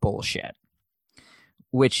total bullshit,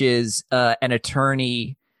 which is an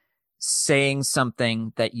attorney saying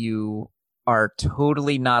something that you are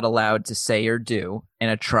totally not allowed to say or do in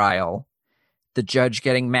a trial, the judge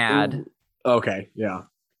getting mad. Ooh. Okay, yeah.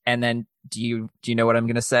 And then do you know what I'm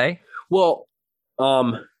going to say? Well,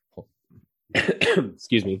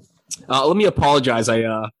 excuse me. Let me apologize. I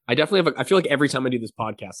definitely have I feel like every time I do this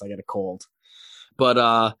podcast I get a cold.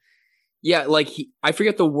 But yeah, like I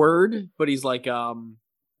forget the word, but he's like the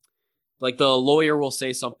lawyer will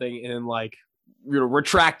say something and then like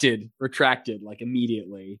retracted like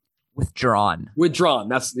immediately. Withdrawn.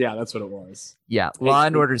 That's what it was. Yeah, Law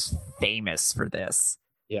and Order's famous for this.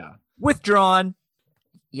 Yeah. Withdrawn.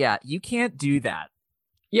 Yeah, you can't do that.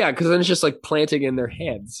 Yeah, because then it's just like planting in their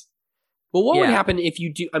heads. Well, what would happen if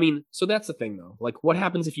you do? I mean, so that's the thing, though. Like, what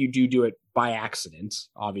happens if you do it by accident?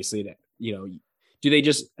 Obviously, do they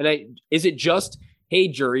just? Is it just, hey,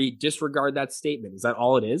 jury, disregard that statement? Is that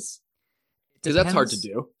all it is? Because that's hard to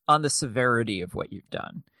do. On the severity of what you've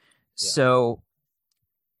done. Yeah. So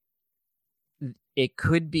it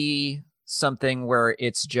could be something where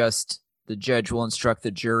it's just the judge will instruct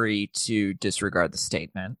the jury to disregard the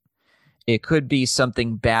statement. It could be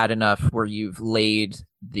something bad enough where you've laid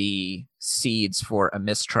the seeds for a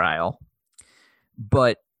mistrial.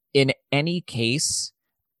 But in any case,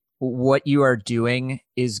 what you are doing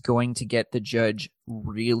is going to get the judge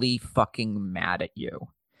really fucking mad at you.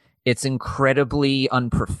 It's incredibly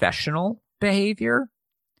unprofessional behavior.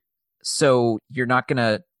 So you're not going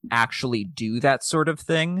to actually do that sort of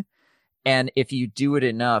thing. And if you do it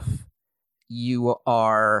enough, you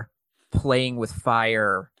are playing with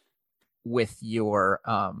fire with your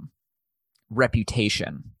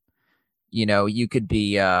reputation. You could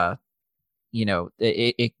be it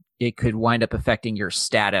could wind up affecting your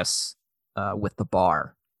status with the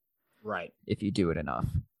bar, right, if you do it enough.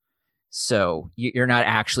 So you're not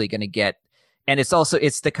actually going to get, and it's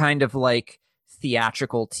the kind of like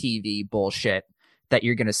theatrical TV bullshit that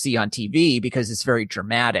you're going to see on TV because it's very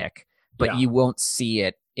dramatic, but you won't see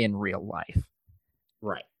it in real life.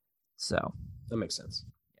 Right. So that makes sense.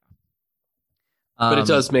 But it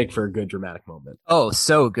does make for a good dramatic moment. Oh,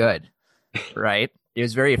 so good. Right? It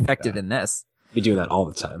was very effective in this. You're doing that all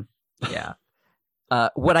the time. Yeah.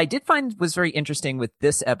 What I did find was very interesting with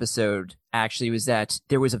this episode, actually, was that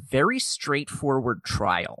there was a very straightforward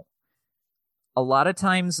trial. A lot of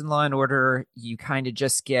times in Law & Order, you kind of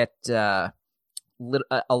just get a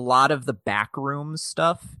lot of the backroom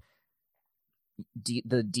stuff.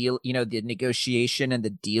 The deal, the negotiation and the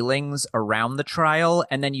dealings around the trial,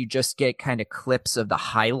 and then you just get kind of clips of the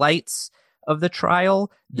highlights of the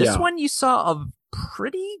trial. This one, you saw a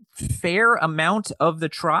pretty fair amount of the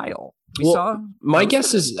trial. My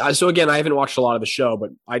guess is, so again, I haven't watched a lot of the show, but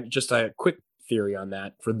I just a quick theory on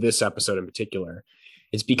that for this episode in particular.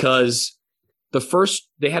 It's because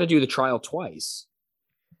they had to do the trial twice.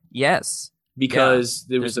 Yes. Because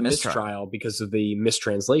there was a mistrial because of the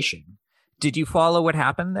mistranslation. Did you follow what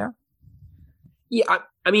happened there? Yeah,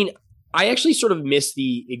 I mean, I actually sort of missed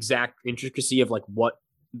the exact intricacy of like what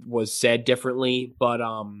was said differently, but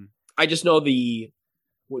I just know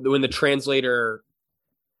when the translator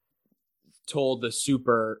told the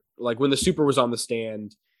super, like when the super was on the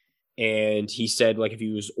stand and he said like if he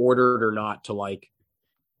was ordered or not to like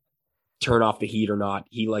turn off the heat or not,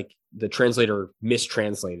 he like the translator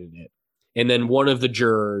mistranslated it. And then one of the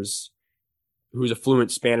jurors, who's a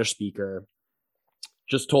fluent Spanish speaker,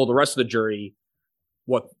 just told the rest of the jury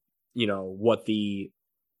what the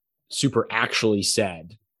super actually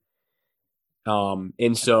said.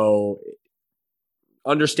 And so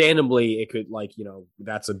understandably it could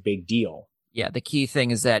that's a big deal. Yeah. The key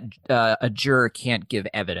thing is that a juror can't give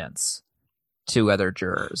evidence to other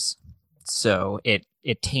jurors. So it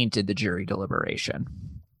tainted the jury deliberation.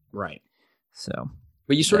 Right. So,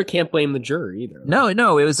 but you sort of can't blame the juror either.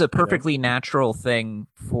 No, it was a perfectly natural thing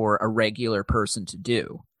for a regular person to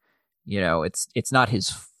do. It's not his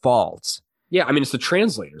fault. Yeah, I mean, it's the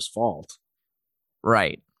translator's fault.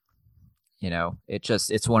 Right.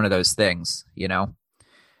 It's one of those things,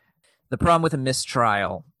 The problem with a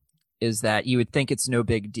mistrial is that you would think it's no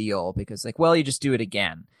big deal because you just do it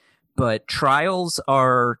again. But trials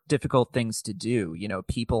are difficult things to do.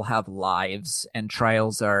 People have lives and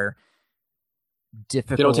trials are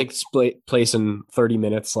difficult. They don't take place in 30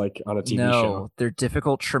 minutes like on a TV show. They're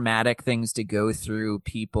difficult, traumatic things to go through.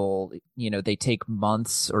 People, they take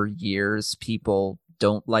months or years. People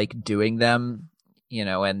don't like doing them,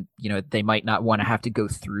 and they might not want to have to go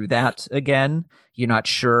through that again. You're not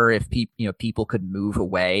sure if people could move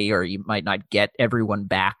away, or you might not get everyone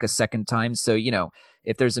back a second time. So,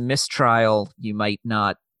 if there's a mistrial, you might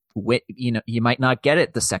not you might not get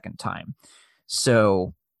it the second time.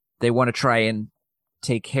 So they want to try and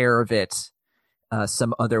take care of it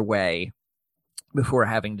some other way before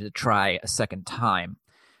having to try a second time.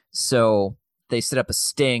 So they set up a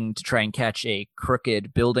sting to try and catch a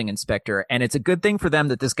crooked building inspector. And it's a good thing for them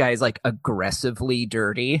that this guy is like aggressively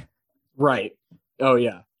dirty. Right. Oh,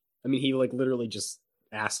 yeah. I mean, he like literally just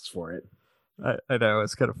asks for it. I know.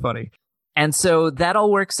 It's kind of funny. And so that all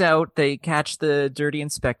works out. They catch the dirty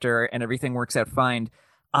inspector and everything works out fine.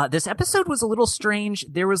 This episode was a little strange.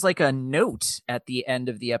 There was like a note at the end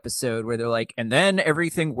of the episode where they're like, and then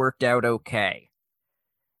everything worked out okay.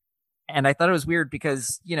 And I thought it was weird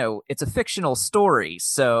because, it's a fictional story.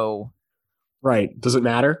 So. Right. Does it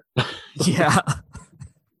matter? Yeah.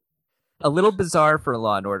 A little bizarre for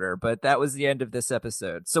Law and Order, but that was the end of this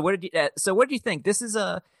episode. So what did you think? This is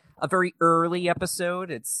a very early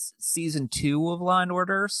episode. It's season 2 of Law and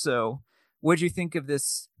Order. So what did you think of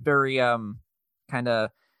this very kind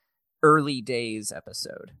of early days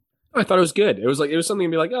episode? I thought it was good. It was something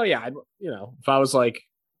to be like, oh yeah, if I was like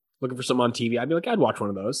looking for something on TV, I'd be like, I'd watch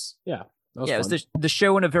one of those. Yeah. That was fun. It was the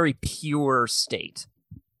show in a very pure state.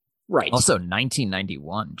 Right. Also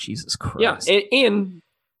 1991. Jesus Christ. Yeah. And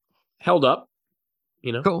held up,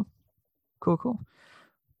 Cool.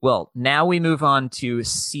 Well, now we move on to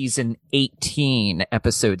season 18,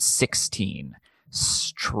 episode 16,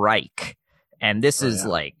 Strike. And this is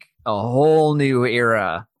like a whole new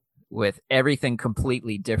era with everything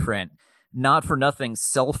completely different. Not for nothing,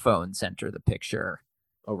 cell phones enter the picture.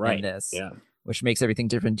 Oh, right. In this, yeah. Which makes everything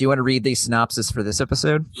different. Do you want to read the synopsis for this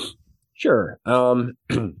episode? Sure.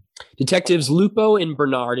 Detectives Lupo and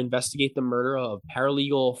Bernard investigate the murder of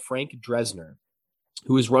paralegal Frank Dresner,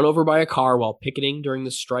 who was run over by a car while picketing during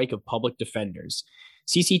the strike of public defenders.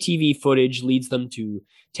 CCTV footage leads them to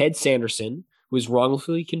Ted Sanderson, who was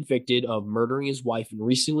wrongfully convicted of murdering his wife and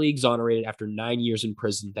recently exonerated after 9 years in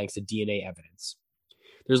prison thanks to DNA evidence.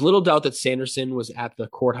 There's little doubt that Sanderson was at the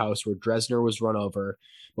courthouse where Dresner was run over,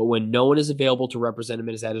 but when no one is available to represent him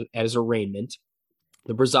at his arraignment,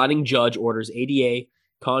 the presiding judge orders ADA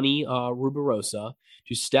Connie Rubirosa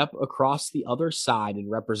to step across the other side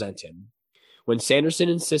and represent him. When Sanderson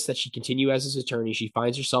insists that she continue as his attorney, she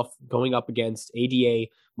finds herself going up against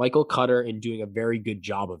ADA Michael Cutter and doing a very good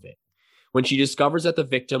job of it. When she discovers that the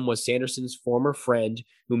victim was Sanderson's former friend,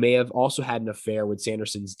 who may have also had an affair with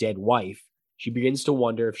Sanderson's dead wife, she begins to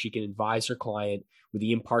wonder if she can advise her client with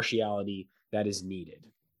the impartiality that is needed.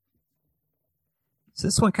 So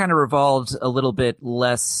this one kind of revolved a little bit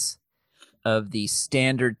less of the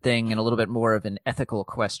standard thing and a little bit more of an ethical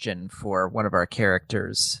question for one of our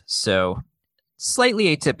characters. So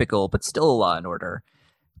slightly atypical, but still a Law and Order.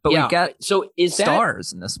 But we've got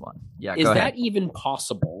stars in this one. Yeah, is that even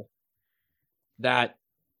possible? That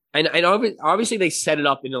and obviously they set it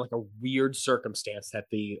up in like a weird circumstance that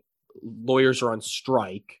the lawyers are on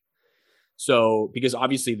strike. So because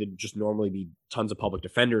obviously there'd just normally be tons of public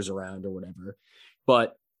defenders around or whatever.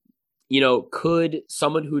 But, could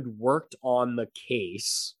someone who'd worked on the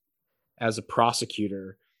case as a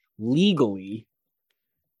prosecutor legally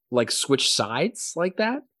like switch sides like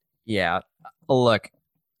that? Yeah. Look,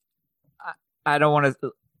 I don't want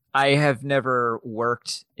to. I have never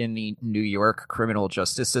worked in the New York criminal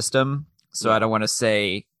justice system, so I don't want to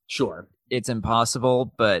say sure it's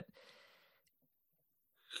impossible, but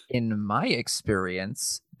in my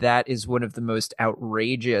experience, that is one of the most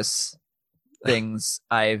outrageous things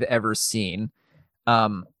I've ever seen.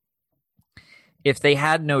 If they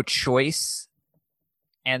had no choice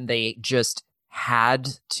and they just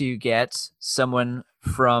had to get someone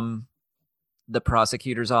from the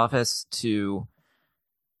prosecutor's office to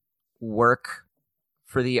work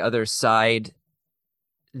for the other side,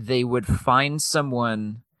 they would find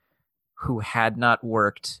someone who had not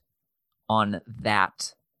worked on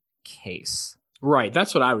that case. Right.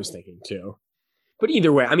 That's what I was thinking too. But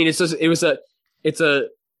either way, I mean, I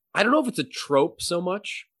don't know if it's a trope so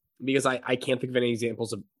much because I can't think of any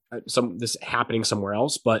examples of this happening somewhere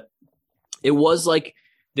else, but it was like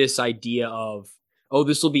this idea of, oh,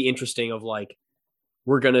 this will be interesting of like,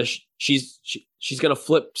 she's going to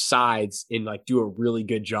flip sides and like do a really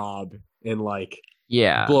good job and like,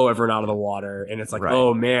 blow everyone out of the water. And it's like, right.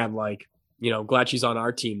 Oh man, like, glad she's on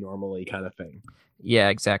our team normally kind of thing. Yeah,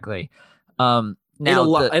 exactly. Now,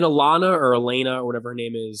 and Alana or Elena or whatever her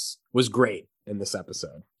name is was great in this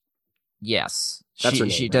episode. yes, That's her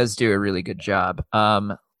name, she right? does do a really good job.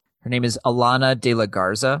 Her name is Alana de la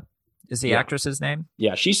Garza, is the Yeah. actress's name,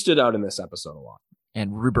 Yeah, she stood out in this episode a lot.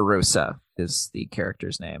 and Ruberosa is the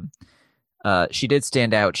character's name. She did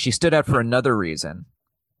stand out. She stood out for another reason.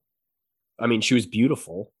 I mean, she was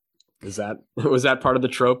beautiful. Was that part of the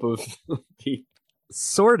trope of the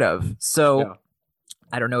Sort of. So Yeah.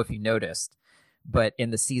 I don't know if you noticed, but in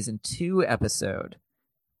the season 2 episode,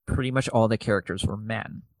 pretty much all the characters were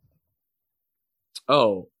men.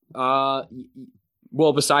 Oh,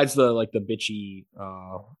 well, besides the bitchy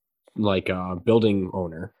building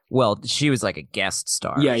owner. Well, she was like a guest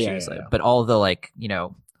star. Yeah, She yeah, was yeah, like, yeah. But all the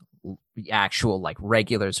actual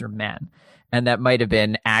regulars are men, and that might have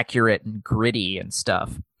been accurate and gritty and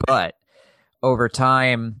stuff. But over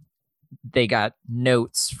time, they got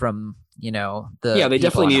notes from They people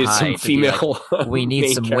definitely on needed high some to be like, female. we need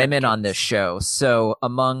main some women on characters. this show. So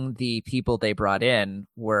among the people they brought in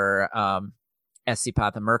were Essie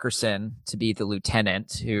Patha Murkerson to be the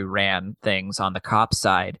lieutenant who ran things on the cop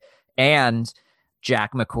side, and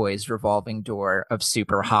Jack McCoy's revolving door of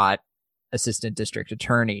super hot assistant district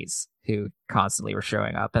attorneys who constantly were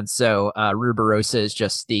showing up. And so Ruberosa is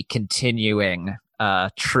just the continuing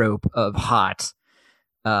trope of hot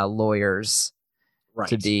lawyers Right.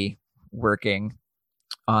 to be working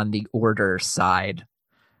on the order side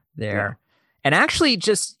there. And actually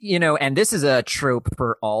just, and this is a trope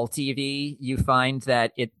for all TV, you find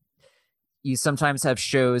that you sometimes have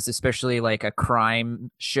shows, especially like a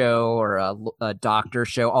crime show or a doctor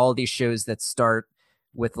show, all these shows that start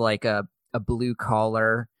with like a blue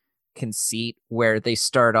collar conceit where they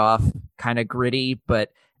start off kind of gritty,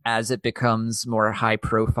 but as it becomes more high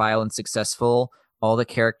profile and successful, all the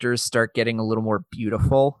characters start getting a little more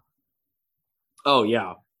beautiful. Oh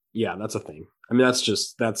yeah, yeah, that's a thing. I mean,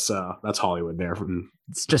 that's Hollywood there from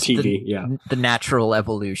It's just TV. the natural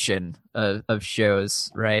evolution of shows,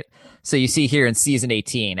 right? So you see here in season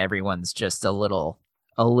 18, everyone's just a little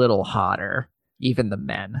hotter, even the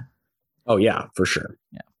men. Oh yeah, for sure.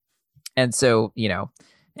 And so,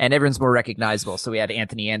 and everyone's more recognizable. So we had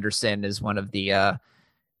Anthony Anderson as one of the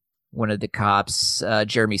cops.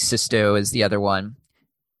 Jeremy Sisto is the other one.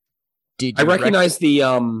 I recognize the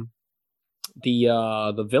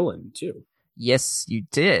villain too. Yes, you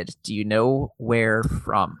did. Do you know where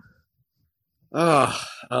from? Not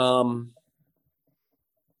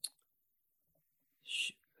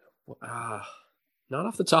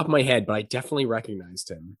off the top of my head, but I definitely recognized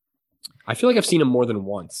him. I feel like I've seen him more than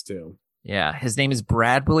once too. Yeah, his name is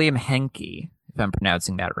Brad William Henke, if I'm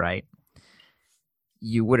pronouncing that right.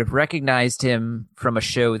 You would have recognized him from a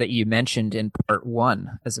show that you mentioned in part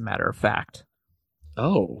 1, as a matter of fact.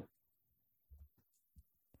 Oh,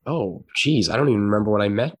 geez, I don't even remember what I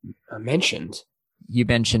mentioned. You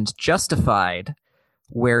mentioned Justified,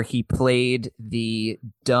 where he played the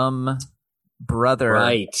dumb brother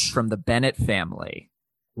Right. from the Bennett family,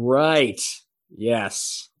 Right.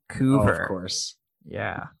 Yes. Coover. Oh, of course.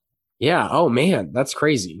 Yeah. Yeah. Oh man, that's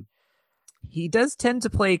crazy. He does tend to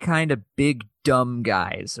play kind of big, dumb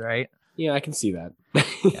guys, right? Yeah, I can see that.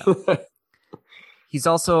 He's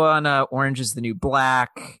also on Orange is the New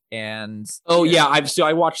Black, and Oh yeah,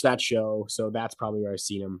 I watched that show, so that's probably where I've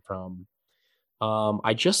seen him from.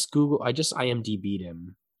 I just IMDb'd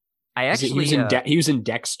him. I actually he was in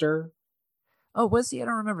Dexter. Oh, was he? I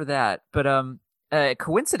don't remember that. But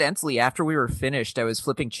coincidentally, after we were finished, I was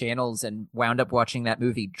flipping channels and wound up watching that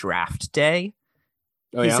movie Draft Day.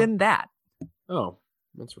 Oh He's yeah. in that. Oh,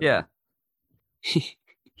 that's right. Yeah.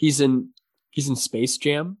 He's in Space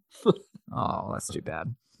Jam. Oh, that's too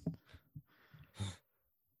bad.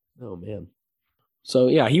 Oh man. So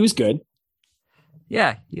yeah, he was good.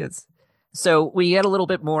 Yeah, he is. So we had a little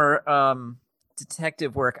bit more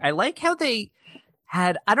detective work. I like how they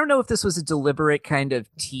had, I don't know if this was a deliberate kind of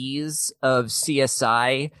tease of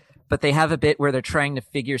CSI, but they have a bit where they're trying to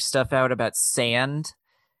figure stuff out about sand.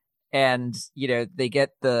 And, they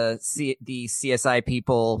get the CSI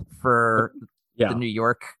people for the New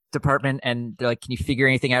York department, and they're like, can you figure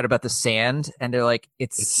anything out about the sand? And they're like,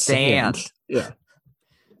 it's sand. Yeah.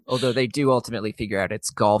 Although they do ultimately figure out it's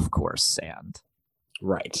golf course sand.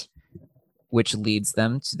 Right. Which leads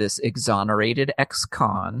them to this exonerated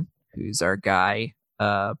ex-con, who's our guy,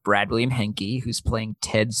 Brad William Henke, who's playing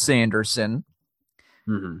Ted Sanderson.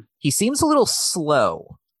 Mm-hmm. He seems a little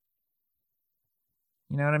slow.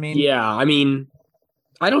 You know what I mean? Yeah, I mean,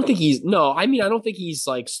 I don't think he's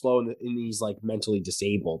like slow in these like mentally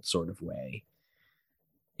disabled sort of way,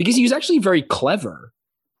 because he was actually very clever.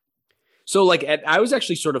 So like, I was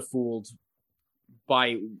actually sort of fooled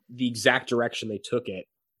by the exact direction they took it,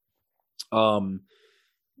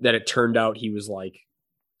 that it turned out he was like,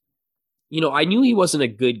 I knew he wasn't a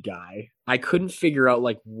good guy. I couldn't figure out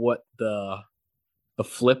like what the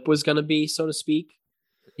flip was going to be, so to speak.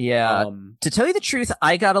 Yeah. To tell you the truth,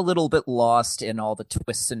 I got a little bit lost in all the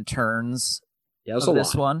twists and turns of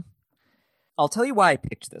this one. I'll tell you why I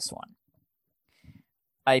picked this one.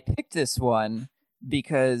 I picked this one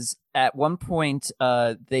because at one point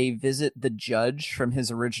they visit the judge from his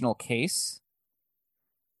original case,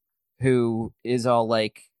 who is all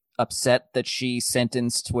like upset that she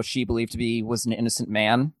sentenced what she believed to be was an innocent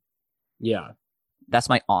man. Yeah. That's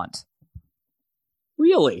my aunt.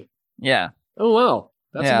 Really? Yeah. Oh, wow.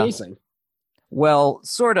 That's amazing. Well,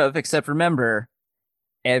 sort of, except remember,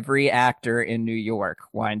 every actor in New York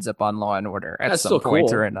winds up on Law and Order at some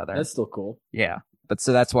point or another. That's still cool. Yeah. But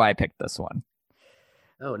so that's why I picked this one.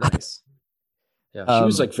 Oh, nice. Yeah. She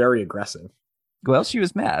was like very aggressive. Well, she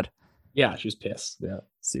was mad. Yeah, she was pissed. Yeah.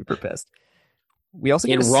 Super pissed. We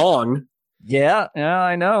also wrong. Yeah,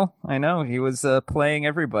 I know. He was playing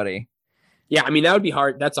everybody. Yeah, I mean, that would be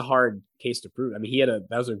hard. That's a hard case to prove. I mean,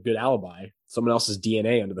 that was a good alibi. Someone else's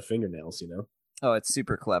DNA under the fingernails, Oh, it's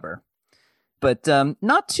super clever. But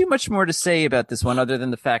not too much more to say about this one other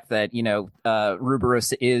than the fact that,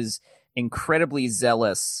 Rubirosa is incredibly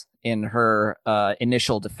zealous in her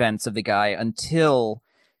initial defense of the guy until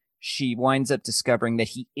she winds up discovering that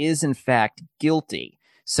he is, in fact, guilty.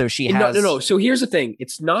 So she has... No. So here's the thing.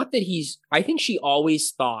 It's not that I think she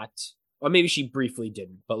always thought, or maybe she briefly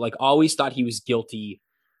didn't, but like always thought he was guilty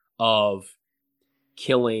of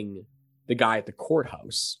killing the guy at the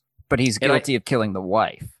courthouse. But he's guilty of killing the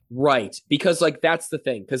wife. Right. Because like, that's the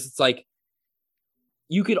thing. Because it's like,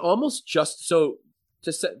 you could almost just, so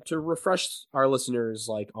to refresh our listeners,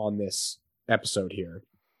 like on this episode here,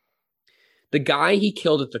 the guy he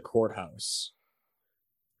killed at the courthouse,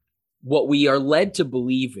 what we are led to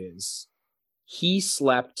believe is he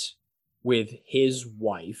slept with his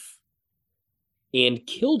wife and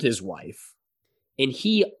killed his wife, and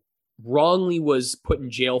he wrongly was put in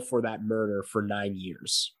jail for that murder for 9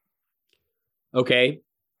 years. Okay?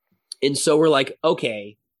 And so we're like,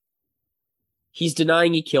 okay, he's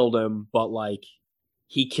denying he killed him, but like,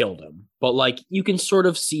 he killed him. But like, you can sort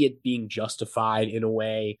of see it being justified in a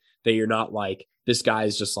way that you're not like, this guy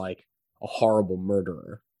is just like a horrible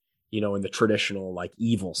murderer, in the traditional like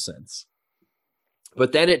evil sense.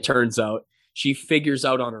 But then it turns out she figures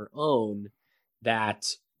out on her own that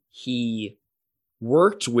he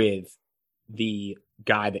worked with the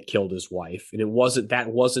guy that killed his wife, and that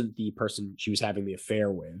wasn't the person she was having the affair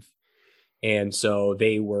with. And so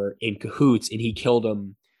they were in cahoots, and he killed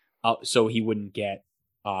him so he wouldn't get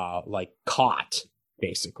like caught,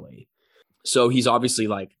 basically. So he's obviously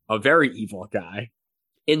like a very evil guy.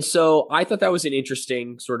 And so I thought that was an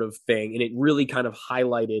interesting sort of thing. And it really kind of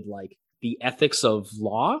highlighted like the ethics of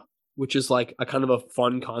law, which is like a kind of a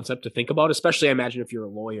fun concept to think about, especially I imagine if you're a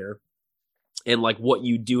lawyer and like what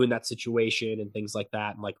you do in that situation and things like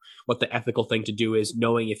that. And like what the ethical thing to do is,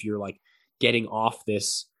 knowing if you're like getting off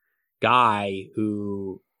this guy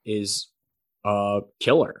who is a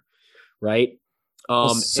killer. Right.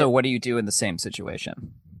 So what do you do in the same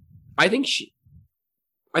situation? I think she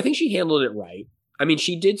handled it right. I mean,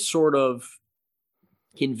 she did sort of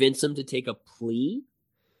convince him to take a plea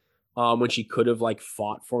when she could have like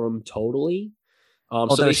fought for him totally.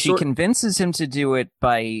 Although she convinces him to do it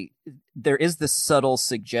there is this subtle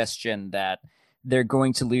suggestion that they're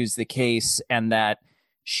going to lose the case, and that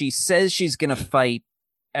she says she's going to fight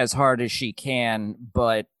as hard as she can,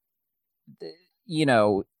 but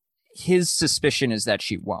his suspicion is that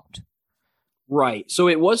she won't. Right. So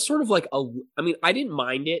it was sort of like I didn't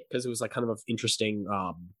mind it because it was like kind of an interesting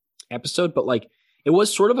episode, but like it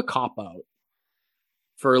was sort of a cop out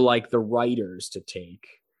for like the writers to take,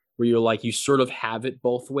 where you're like, you sort of have it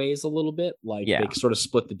both ways a little bit. Like they sort of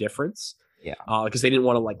split the difference. Yeah. Because they didn't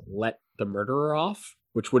want to like let the murderer off,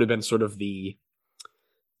 which would have been sort of the,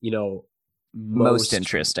 most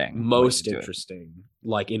interesting,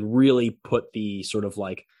 like, and really put the sort of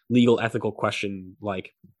like legal ethical question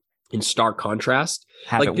like in stark contrast,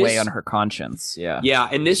 have like it weigh on her conscience. Yeah.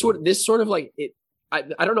 And this sort of like it, I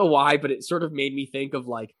don't know why, but it sort of made me think of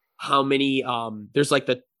like how many there's like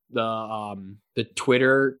the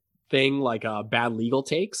Twitter thing, like bad legal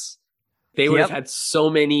takes. They would have had so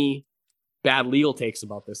many bad legal takes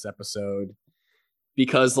about this episode,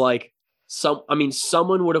 because like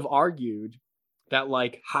someone would have argued that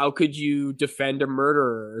like, how could you defend a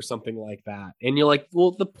murderer or something like that? And you're like,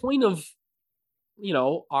 well, the point of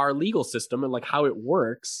our legal system and like how it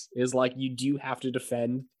works is like, you do have to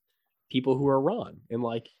defend people who are wrong and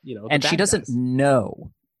like, you know, the And she bad doesn't guys.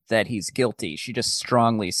 know that he's guilty. She just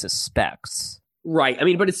strongly suspects. Right. I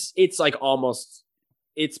mean, but it's like almost,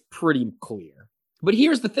 it's pretty clear. But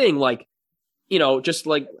here's the thing, like, you know, just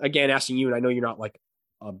like, again, asking you, and I know you're not like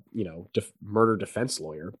a, you know, murder defense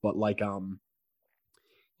lawyer, but like,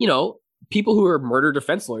 you know, people who are murder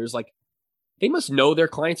defense lawyers, like, they must know their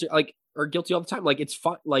clients are guilty all the time. Like, it's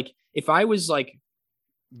fun. Like, if I was like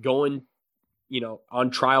going, you know,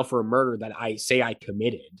 on trial for a murder that I say I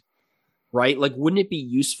committed, right? Like, wouldn't it be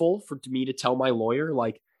useful for me to tell my lawyer,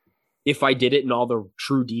 like, if I did it and all the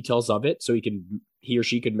true details of it, so he or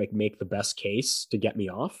she could make the best case to get me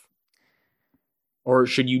off? Or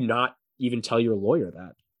should you not even tell your lawyer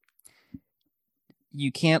that?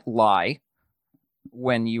 You can't lie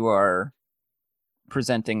when you are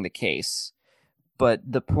presenting the case. But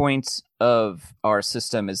the point of our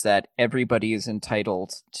system is that everybody is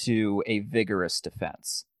entitled to a vigorous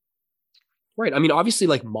defense. Right. I mean, obviously,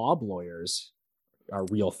 like, mob lawyers are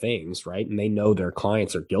real things, right? And they know their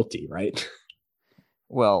clients are guilty, right?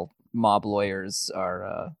 Well, mob lawyers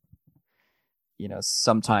are,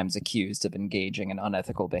 sometimes accused of engaging in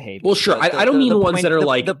unethical behavior. Well, sure. I don't mean the ones point, that are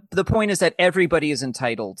like... The point is that everybody is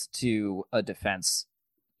entitled to a defense.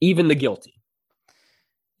 Even the guilty.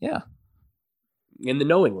 Yeah. And the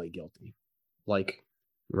knowingly guilty. Like,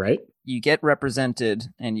 right? You get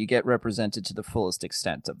represented, and you get represented to the fullest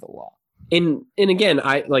extent of the law. And again,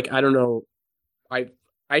 I don't know.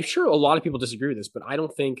 I'm sure a lot of people disagree with this, but I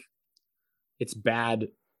don't think it's bad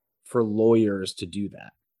for lawyers to do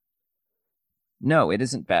that. No, it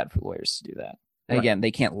isn't bad for lawyers to do that. Right. Again,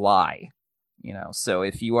 they can't lie, so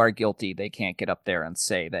if you are guilty, they can't get up there and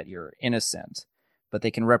say that you're innocent, but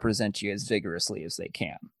they can represent you as vigorously as they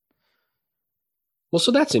can. Well,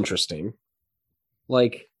 so that's interesting.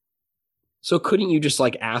 Like, so couldn't you just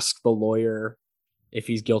like ask the lawyer if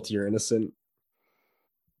he's guilty or innocent?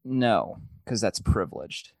 No, because that's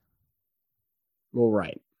privileged. Well,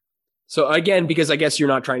 right. So again, because I guess you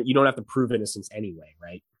don't have to prove innocence anyway,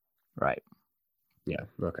 right? Right. Yeah.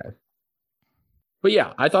 Okay. But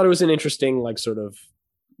yeah, I thought it was an interesting, like, sort of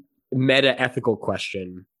meta ethical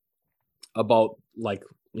question about, like,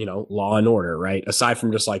 law and order, right? Aside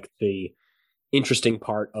from just like the interesting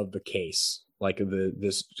part of the case, like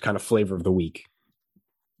this kind of flavor of the week.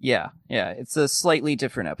 Yeah. It's a slightly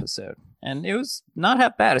different episode, and it was not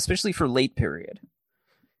half bad, especially for late period.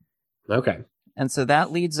 Okay. And so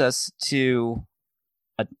that leads us to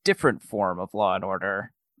a different form of Law and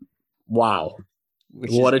Order. Wow.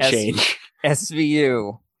 Which what is a change.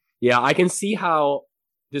 SVU. Yeah, I can see how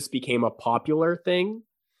this became a popular thing,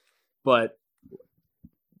 but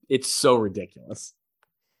it's so ridiculous.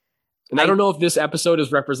 And I don't know if this episode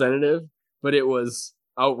is representative, but it was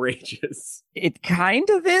outrageous. It kind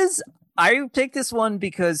of is. I picked this one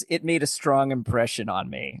because it made a strong impression on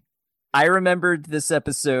me. I remembered this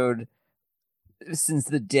episode since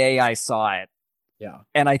the day I saw it. Yeah.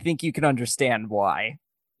 And I think you can understand why.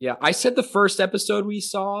 Yeah, I said the first episode we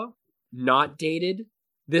saw, not dated.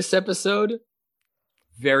 This episode,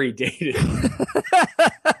 very dated.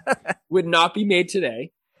 Would not be made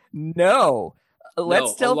today. No.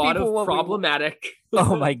 Let's tell a lot people of what problematic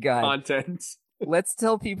Oh my God. content. Let's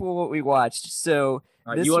tell people what we watched. So,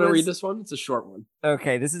 all right, you want to read this one? It's a short one.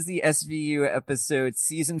 Okay, this is the SVU episode,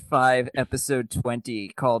 season 5, episode 20,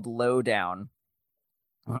 called Lowdown.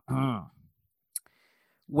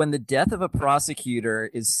 When the death of a prosecutor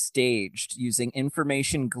is staged using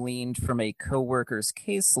information gleaned from a coworker's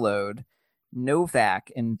caseload,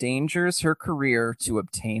 Novak endangers her career to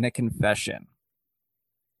obtain a confession.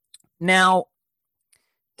 Now,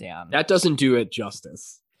 Dan, that doesn't do it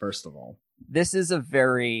justice, first of all. This is a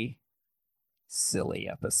very silly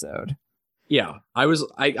episode. Yeah, I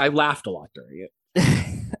laughed a lot during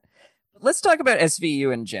it. Let's talk about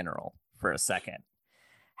SVU in general for a second.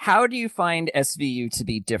 How do you find SVU to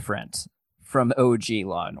be different from OG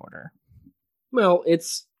Law and Order? Well,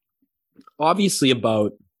 it's obviously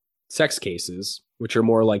about sex cases, which are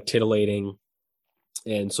more like titillating,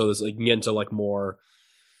 and so there's like get into like more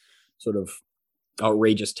sort of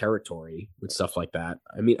outrageous territory with stuff like that.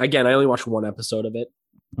 I mean, again, I only watched one episode of it.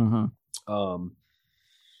 Mm-hmm.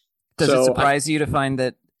 Does it surprise you to find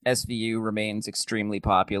that SVU remains extremely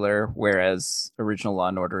popular, whereas original Law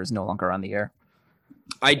and Order is no longer on the air?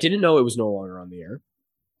 I didn't know it was no longer on the air,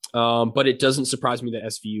 but it doesn't surprise me that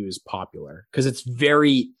SVU is popular because it's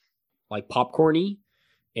very like popcorny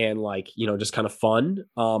and like, just kind of fun.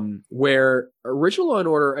 Where original Law and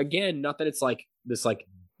Order, again, not that it's like this like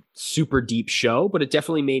super deep show, but it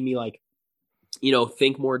definitely made me like,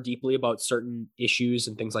 think more deeply about certain issues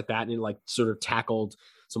and things like that. And it like sort of tackled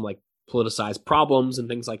some like politicized problems and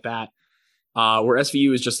things like that. Where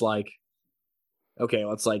SVU is just like, okay,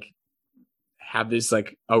 let's like have this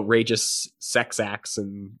like outrageous sex acts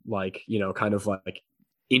and like, kind of like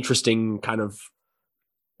interesting kind of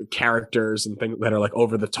characters and things that are like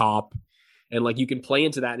over the top. And like you can play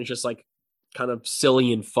into that and it's just like kind of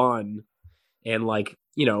silly and fun and like,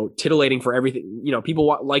 titillating for everything.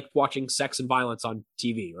 People like watching sex and violence on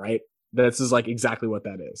TV, right? This is like exactly what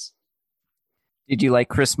that is. Did you like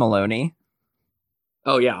Chris Maloney?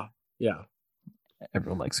 Oh, yeah. Yeah.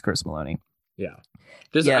 Everyone likes Chris Maloney. Yeah.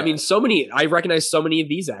 Yeah. I mean, I recognize so many of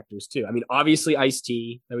these actors too. I mean, obviously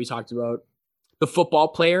Ice-T that we talked about. The football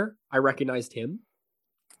player, I recognized him.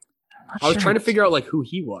 I was trying to figure out like who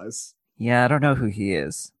he was. Yeah, I don't know who he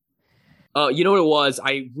is. You know what it was?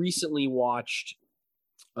 I recently watched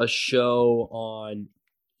a show on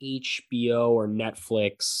HBO or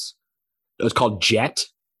Netflix. It was called Jet.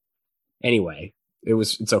 Anyway,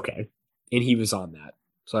 it's okay. And he was on that.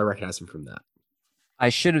 So I recognize him from that. I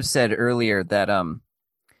should have said earlier that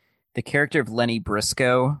the character of Lenny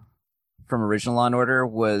Briscoe from Original Law and Order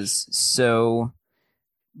was so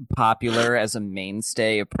popular as a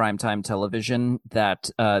mainstay of primetime television that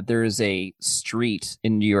there is a street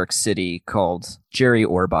in New York City called Jerry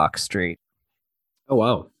Orbach Street. Oh,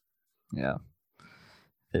 wow. Yeah.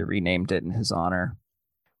 They renamed it in his honor.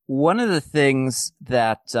 One of the things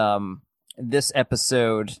that this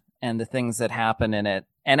episode and the things that happen in it,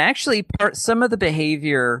 and actually some of the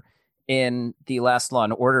behavior in the last Law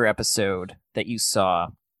and Order episode that you saw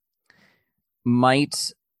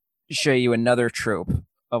might show you another trope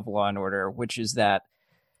of Law and Order, which is that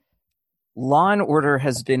Law and Order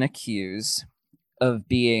has been accused of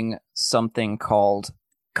being something called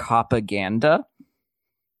copaganda.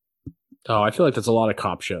 Oh, I feel like that's a lot of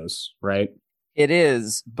cop shows, right? It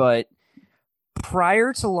is, but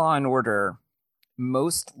prior to Law and Order,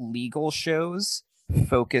 most legal shows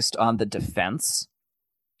focused on the defense.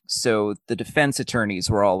 So the defense attorneys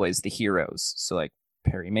were always the heroes. So like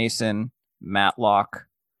Perry Mason, Matlock,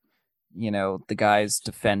 the guys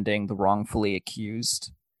defending the wrongfully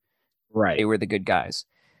accused. Right. They were the good guys.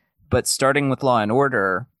 But starting with Law and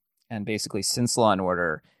Order, and basically since Law and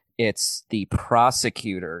Order, it's the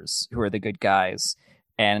prosecutors who are the good guys,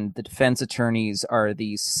 and the defense attorneys are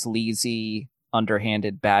these sleazy,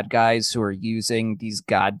 underhanded bad guys who are using these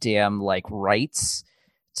goddamn like rights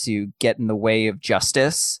to get in the way of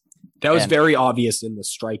justice. That was very obvious in the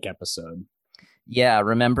strike episode. Yeah,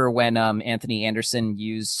 remember when Anthony Anderson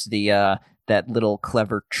used the that little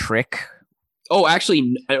clever trick? Oh,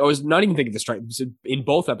 actually, I was not even thinking of the strike in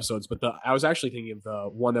both episodes, but I was actually thinking of the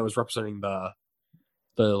one that was representing the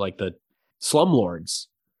slumlords.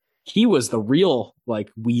 He was the real like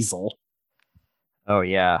weasel. Oh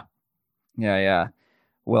yeah.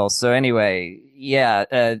 Well, so anyway,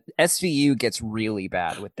 SVU gets really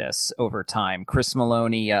bad with this over time. Chris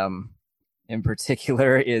Maloney, in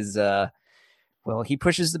particular, is he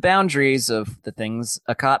pushes the boundaries of the things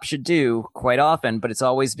a cop should do quite often, but it's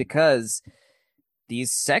always because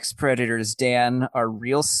these sex predators, Dan, are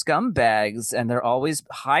real scumbags, and they're always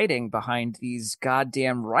hiding behind these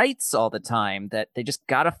goddamn rights all the time, that they just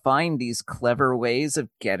gotta find these clever ways of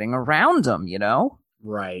getting around them,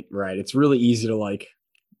 Right. It's really easy to like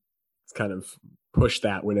kind of push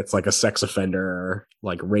that when it's like a sex offender or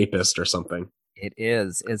like rapist or something. It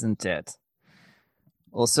is, isn't it?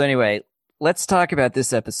 Well, so anyway, let's talk about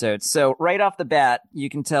this episode. So right off the bat, you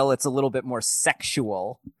can tell it's a little bit more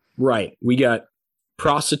sexual. Right. We got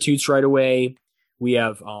prostitutes right away. We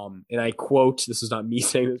have, and I quote, this is not me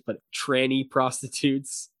saying this, but tranny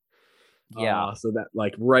prostitutes. Yeah. So that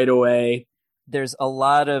like right away. There's a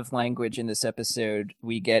lot of language in this episode.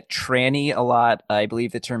 We get tranny a lot. I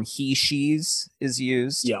believe the term he, she's is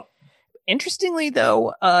used. Yeah. Interestingly,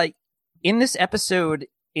 though, in this episode,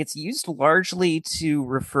 it's used largely to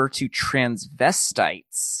refer to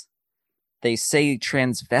transvestites. They say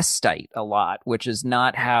transvestite a lot, which is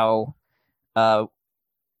not how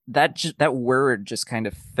that word just kind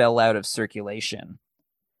of fell out of circulation.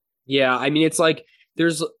 Yeah, I mean, it's like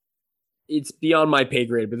it's beyond my pay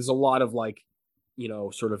grade, but there's a lot of like,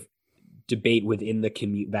 sort of debate within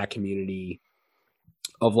the that community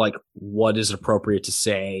of like what is appropriate to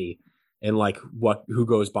say and like who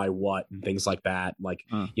goes by what and things like that. Like,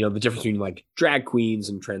 the difference between like drag queens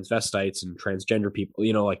and transvestites and transgender people,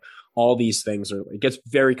 like all these things it gets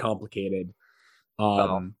very complicated.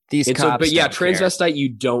 These cops transvestite you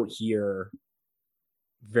don't hear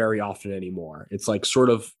very often anymore. It's like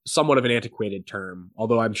sort of somewhat of an antiquated term,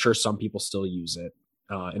 although I'm sure some people still use it.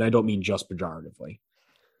 And I don't mean just pejoratively.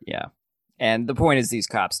 Yeah. And the point is these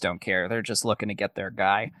cops don't care. They're just looking to get their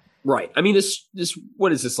guy. Right. I mean, this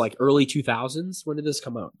what is this, like early 2000s? When did this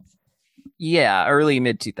come out? Yeah, early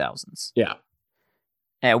mid 2000s. Yeah.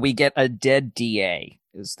 And we get a dead DA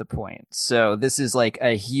is the point. So this is like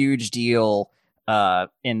a huge deal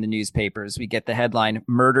in the newspapers. We get the headline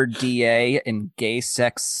 "Murdered DA in Gay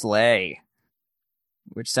Sex Slay,"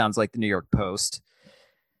 which sounds like the New York Post.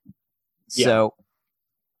 Yeah. So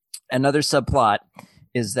another subplot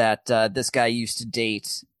is that this guy used to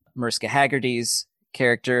date Mariska Hargitay's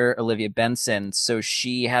character, Olivia Benson, so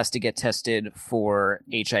she has to get tested for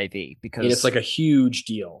HIV because And it's like a huge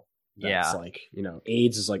deal. Yeah. Like,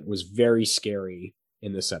 AIDS was very scary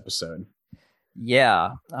in this episode.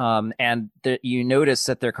 Yeah. And you notice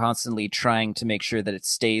that they're constantly trying to make sure that it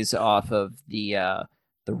stays off of the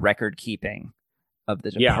record keeping of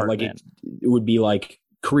the department. Yeah, like it would be like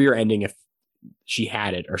career ending if she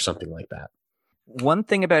had it or something like that. One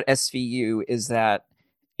thing about SVU is that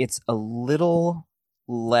it's a little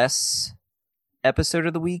less episode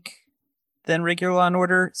of the week than regular Law and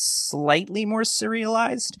Order, slightly more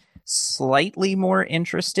serialized, slightly more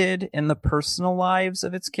interested in the personal lives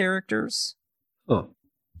of its characters. Oh,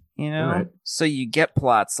 right. So you get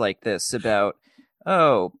plots like this about,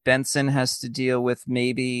 Benson has to deal with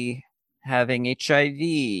maybe having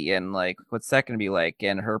HIV and like, what's that going to be like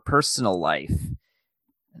in her personal life?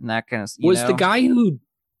 And that kind of, the guy who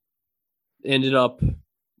ended up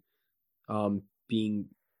being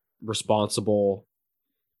responsible,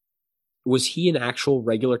 was he an actual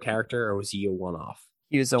regular character or was he a one-off?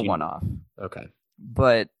 He was a one-off. Okay.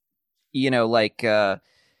 But, like,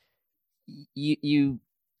 you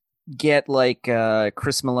get like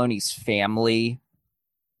Chris Maloney's family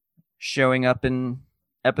showing up in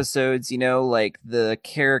episodes, like the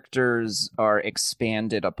characters are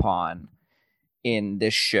expanded upon in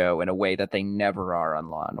this show in a way that they never are on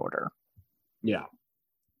Law and Order. Yeah.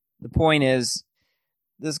 The point is,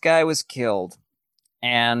 this guy was killed,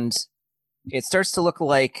 and it starts to look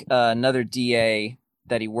like another DA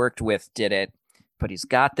that he worked with did it, but he's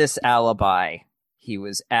got this alibi. He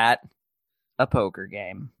was at a poker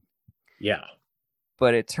game. Yeah.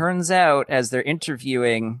 But it turns out, as they're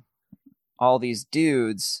interviewing all these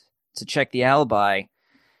dudes to check the alibi,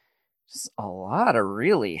 just a lot of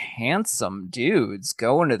really handsome dudes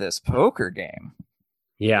going to this poker game.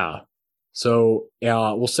 Yeah. So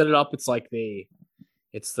we'll set it up. It's like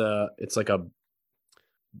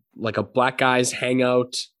a black guys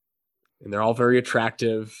hangout, and they're all very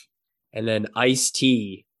attractive. And then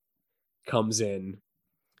Ice-T comes in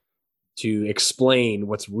to explain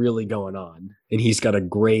what's really going on, and he's got a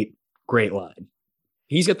great line.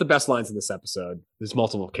 He's got the best lines in this episode. There's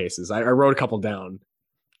multiple cases. I wrote a couple down. I don't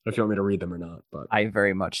know if you want me to read them or not, but I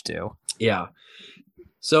very much do. Yeah.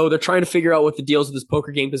 So they're trying to figure out what the deal is with this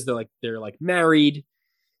poker game because they're married,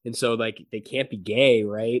 and so like they can't be gay,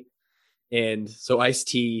 right? And so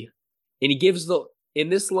Ice-T, and he gives in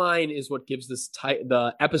this line is what gives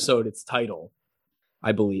the episode its title,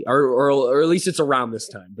 I believe, or at least it's around this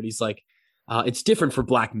time. But he's like, it's different for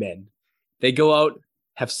black men. They go out,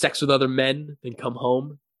 have sex with other men, then come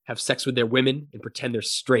home, have sex with their women, and pretend they're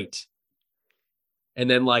straight. And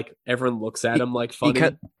then like everyone looks at him like funny,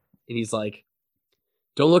 and he's like,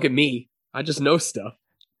 "Don't look at me. I just know stuff."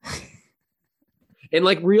 And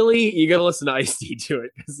like, really, you gotta listen to Ice-T to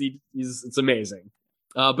it because it's amazing.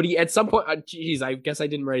 But he at some point, I guess I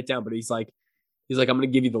didn't write it down, but he's like, I'm gonna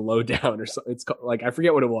give you the lowdown or something. It's like I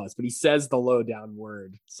forget what it was, but he says the lowdown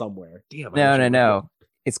word somewhere. Damn. No.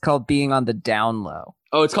 It's called being on the down low.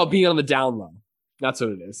 Oh, it's called being on the down low. That's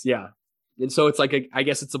what it is. Yeah. And so it's like I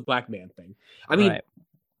guess it's a black man thing. I mean, right.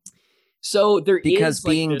 So because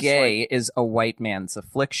being gay is a white man's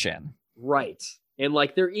affliction, right? And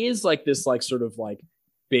like there is like this like sort of like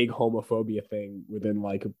big homophobia thing within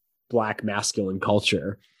like black masculine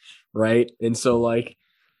culture, right? And so like,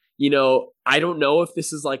 I don't know if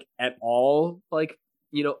this is like at all like,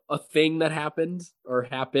 a thing that happened or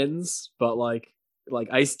happens, but like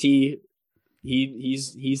Ice-T,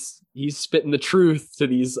 he's spitting the truth to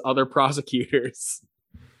these other prosecutors,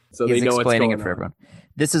 so he's they know explaining what's going it for on. everyone.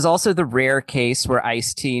 This is also the rare case where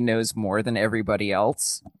Ice-T knows more than everybody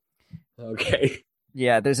else. Okay.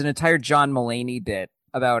 Yeah, there's an entire John Mulaney bit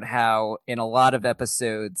about how in a lot of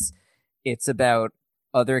episodes, it's about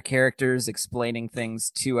other characters explaining things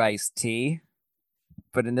to Ice-T.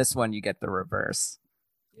 But in this one, you get the reverse.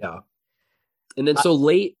 Yeah. And then so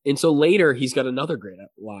later, he's got another great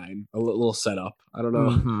line, a little setup. I don't know.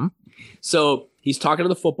 Mm-hmm. So he's talking to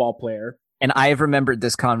the football player. And I've remembered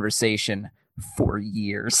this conversation for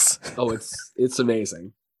years. Oh, it's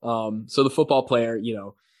amazing. So the football player,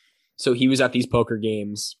 so he was at these poker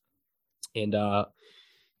games, and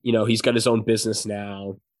he's got his own business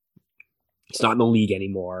now. It's not in the league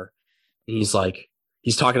anymore. And he's like,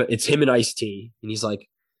 He's talking. It's him and Ice-T, and he's like,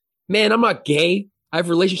 "Man, I'm not gay. I have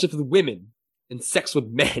relationships with women and sex with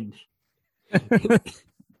men." and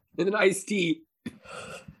then Ice-T,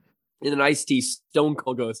 Stone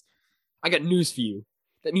Cold goes, "I got news for you.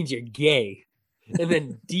 That means you're gay." And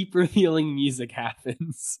then deep revealing music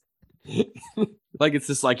happens. Like it's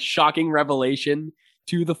this like shocking revelation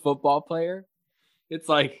to the football player. It's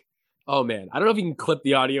like, oh man, I don't know if you can clip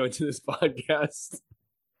the audio into this podcast.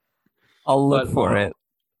 I'll look for it.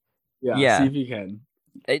 Yeah, see if you can.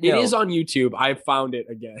 It is on YouTube. I found it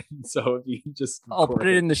again. So if you can just I'll put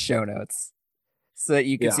it in the show notes so that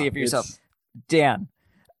you can see it for yourself. Dan,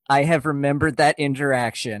 I have remembered that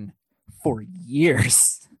interaction for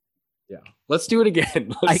years. Yeah. Let's do it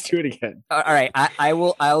again. Do it again. All right.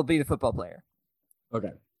 I'll be the football player.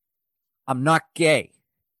 Okay. I'm not gay.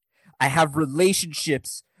 I have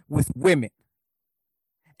relationships with women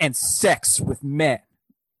and sex with men.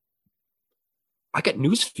 I got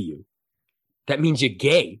news for you. That means you're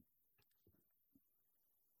gay.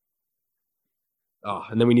 Oh,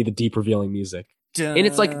 and then we need the deep revealing music. Dun. And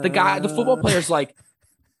it's like the football player's like,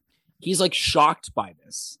 he's like shocked by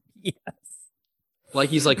this. Yes. Like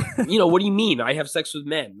he's like, what do you mean? I have sex with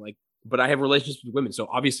men, like, but I have relationships with women, so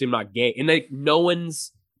obviously I'm not gay. And like, no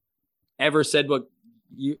one's ever said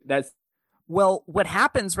that's. Well, what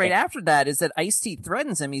happens right after that is that Ice-T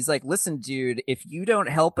threatens him. He's like, "Listen, dude, if you don't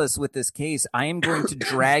help us with this case, I am going to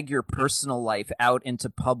drag your personal life out into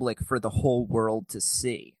public for the whole world to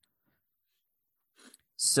see."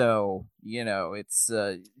 So, it's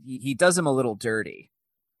he does him a little dirty,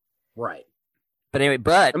 right? But anyway,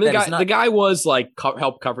 the guy was like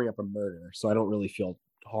help covering up a murder, so I don't really feel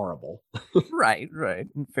horrible. Right.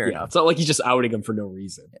 Fair enough. It's not like he's just outing him for no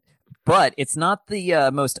reason. But it's not the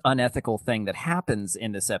most unethical thing that happens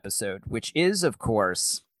in this episode, which is, of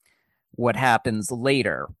course, what happens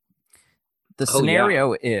later. The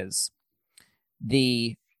scenario is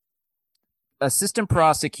the assistant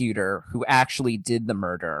prosecutor who actually did the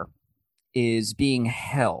murder is being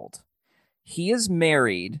held. He is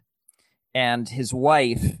married, and his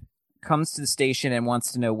wife comes to the station and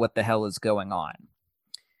wants to know what the hell is going on.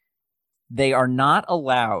 They are not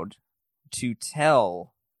allowed to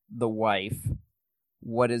tell the wife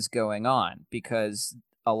what is going on because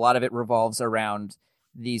a lot of it revolves around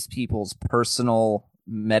these people's personal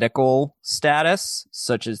medical status,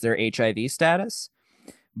 such as their HIV status.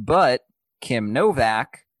 But Kim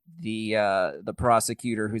Novak, the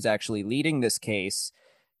prosecutor who's actually leading this case,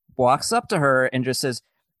 walks up to her and just says,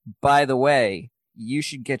 "By the way, you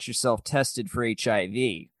should get yourself tested for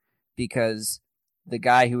HIV because the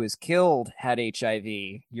guy who was killed had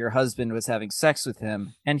HIV. Your husband was having sex with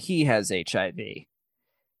him, and he has HIV."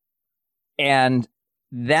 And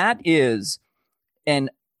that is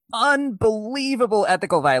an unbelievable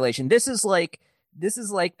ethical violation. This is like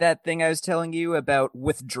that thing I was telling you about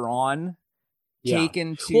Withdrawn,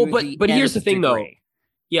 taken to but here's the thing, though.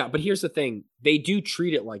 Yeah, but here's the thing. They do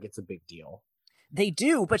treat it like it's a big deal. They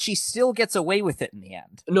do, but she still gets away with it in the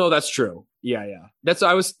end. No, that's true. Yeah.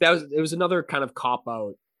 It was another kind of cop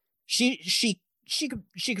out. She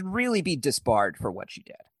could really be disbarred for what she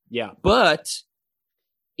did. Yeah, but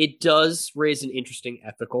it does raise an interesting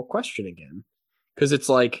ethical question again, because it's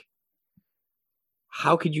like,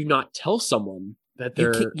 how could you not tell someone that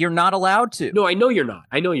you're not allowed to? No, I know you're not.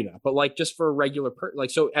 But like, just for a regular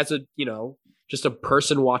so as a just a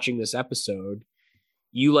person watching this episode,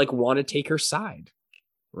 you like want to take her side,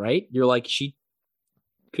 right? You're like, she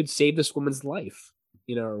could save this woman's life,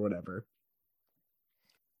 or whatever.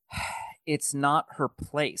 It's not her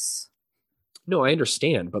place. No, I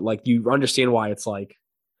understand, but like, you understand why it's like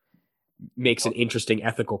makes an interesting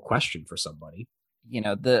ethical question for somebody.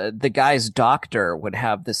 The guy's doctor would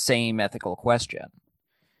have the same ethical question.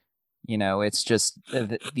 It's just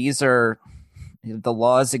these are the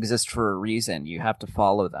laws exist for a reason. You have to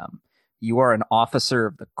follow them. You are an officer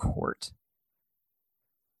of the court.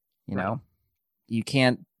 You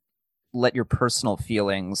can't let your personal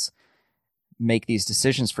feelings make these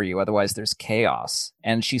decisions for you. Otherwise, there's chaos.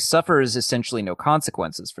 And she suffers essentially no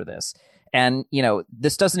consequences for this. And,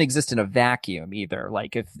 this doesn't exist in a vacuum either.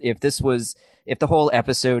 Like if the whole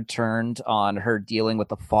episode turned on her dealing with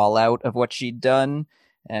the fallout of what she'd done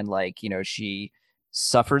and she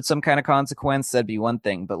suffered some kind of consequence, that'd be one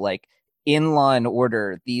thing. But like, in Law and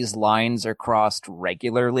Order, these lines are crossed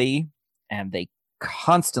regularly and they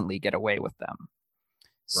constantly get away with them.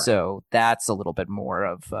 Right. So that's a little bit more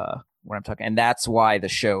of what I'm talking. And that's why the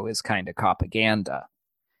show is kind of propaganda,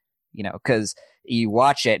 because you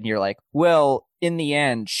watch it and you're like, well, in the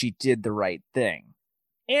end, she did the right thing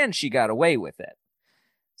and she got away with it.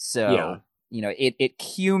 So, it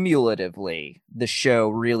cumulatively, the show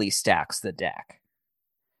really stacks the deck.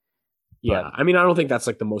 Yeah, I mean, I don't think that's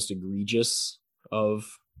like the most egregious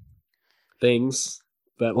of things,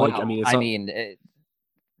 but like, Well, I mean, it's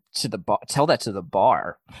not, to the tell that to the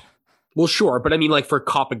bar. well, sure, but I mean, like for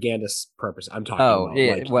propagandist purpose, I'm talking about,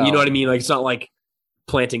 like, well, you know what I mean? Like, it's not like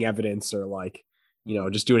planting evidence or like,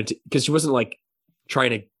 just doing it because she wasn't like trying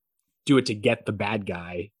to do it to get the bad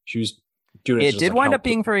guy. She was doing it. It did wind up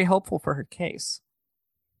being very helpful for her case.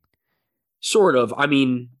 Sort of. I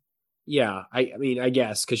mean, yeah. I mean, I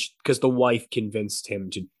guess because the wife convinced him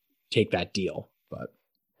to take that deal, but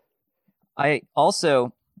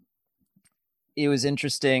it was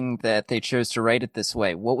interesting that they chose to write it this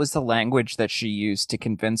way. What was the language that she used to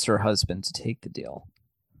convince her husband to take the deal?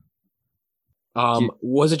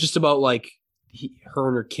 Was it just about like her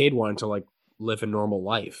and her kid wanted to like live a normal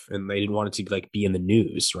life and they didn't want it to like be in the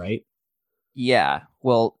news, right? Yeah.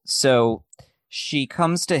 Well, so she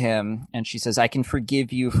comes to him and she says, I can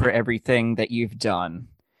forgive you for everything that you've done.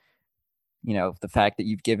 The fact that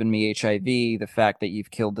you've given me HIV, the fact that you've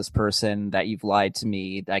killed this person, that you've lied to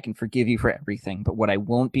me, I can forgive you for everything. But what I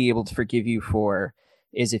won't be able to forgive you for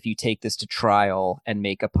is if you take this to trial and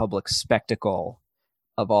make a public spectacle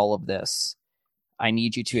of all of this. I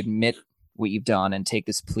need you to admit what you've done and take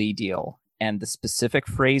this plea deal. And the specific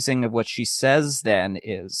phrasing of what she says then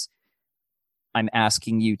is, I'm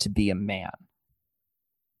asking you to be a man.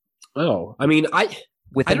 Oh, I mean,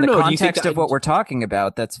 within the context of what we're talking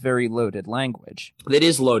about, that's very loaded language. That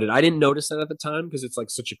is loaded. I didn't notice that at the time because it's like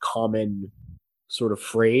such a common sort of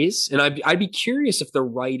phrase. And I'd be curious if the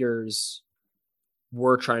writers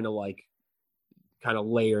were trying to like kind of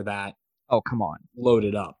layer that. Oh, come on.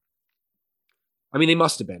 Loaded up. I mean, they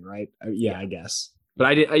must have been, right? Yeah, I guess. But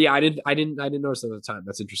I didn't notice it at the time.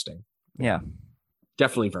 That's interesting. Yeah.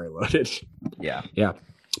 Definitely very loaded. Yeah. Yeah.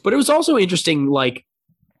 But it was also interesting, like,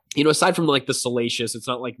 aside from like the salacious, it's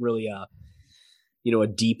not like really a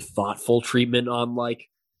deep, thoughtful treatment on like,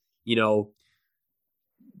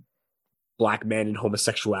 black men and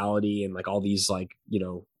homosexuality and like all these like,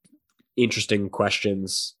 interesting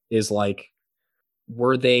questions is like,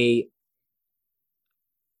 were they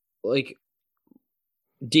like,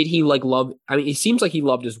 did he like love, I mean, it seems like he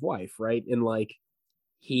loved his wife, right? And like,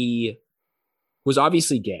 he was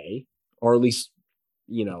obviously gay or at least,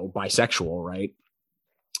 bisexual, right?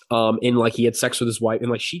 And like he had sex with his wife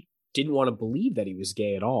and like she didn't want to believe that he was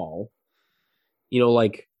gay at all,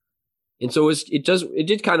 like, and so it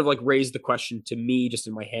did kind of like raise the question to me just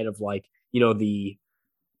in my head of like,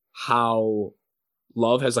 how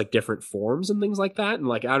love has like different forms and things like that. And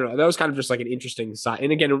like, I don't know, that was kind of just like an interesting side.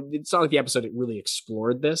 And again, it's not like the episode it really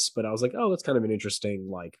explored this, but I was like, oh, that's kind of an interesting,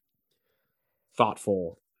 like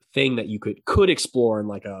thoughtful thing that you could explore in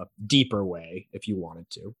like a deeper way if you wanted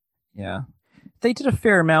to. Yeah. They did a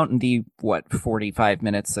fair amount in the 45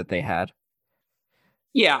 minutes that they had.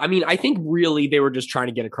 Yeah, I mean, I think really they were just trying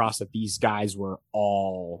to get across that these guys were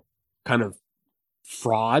all kind of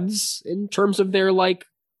frauds in terms of their like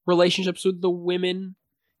relationships with the women.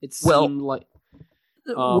 It seemed like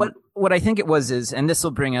what I think it was is, and this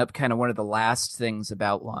will bring up kind of one of the last things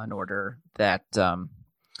about Law and Order that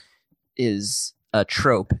is a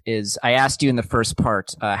trope, is I asked you in the first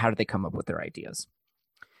part, how did they come up with their ideas?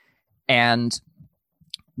 And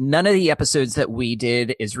none of the episodes that we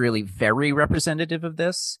did is really very representative of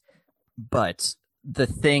this, but the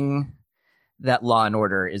thing that Law and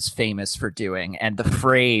Order is famous for doing, and the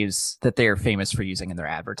phrase that they are famous for using in their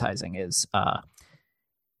advertising is,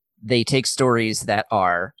 they take stories that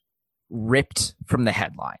are ripped from the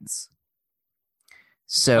headlines.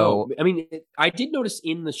 So, I mean, I did notice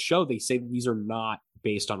in the show they say these are not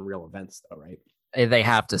based on real events, though, right? They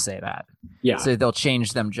have to say that. Yeah. So they'll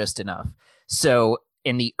change them just enough. So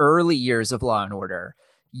in the early years of Law and Order,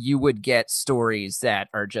 you would get stories that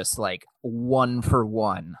are just like one for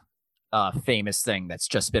one famous thing that's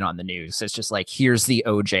just been on the news. It's just like, here's the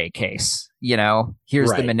OJ case,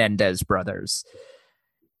 here's the Menendez brothers.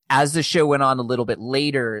 As the show went on a little bit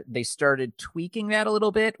later, they started tweaking that a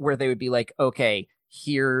little bit where they would be like, okay,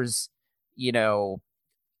 here's,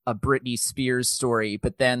 a Britney Spears story,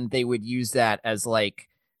 but then they would use that as like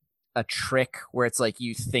a trick where it's like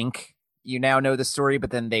you think you now know the story, but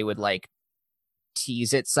then they would like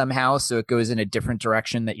tease it somehow so it goes in a different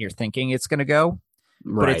direction that you're thinking it's going to go.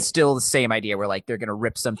 Right. But it's still the same idea where like they're going to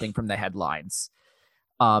rip something from the headlines.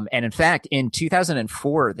 And in fact, in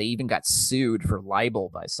 2004, they even got sued for libel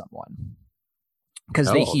by someone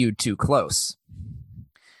because they hewed too close.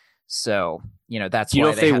 So, that's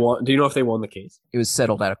why they won. Do you know if they won the case? It was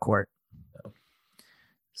settled out of court. No.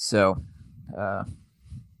 So,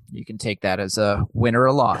 You can take that as a win or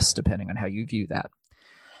a loss, depending on how you view that.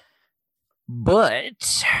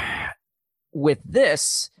 But with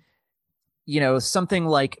this, something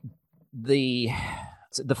like the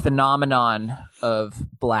phenomenon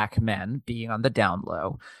of black men being on the down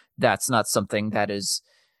low, that's not something that is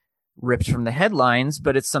ripped from the headlines,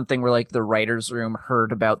 but it's something where like the writers' room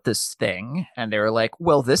heard about this thing and they were like,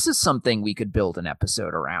 well, this is something we could build an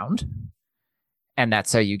episode around. And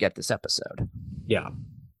that's how you get this episode. Yeah.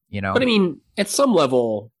 But I mean, at some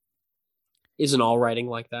level, isn't all writing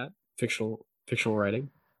like that? Fictional writing?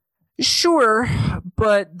 Sure,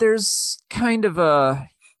 but there's kind of a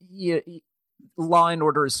Law and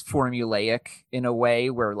Order is formulaic in a way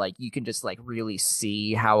where like you can just like really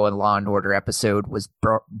see how a Law and Order episode was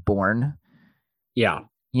born. Yeah.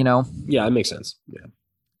 Yeah, it makes sense.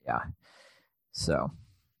 Yeah. So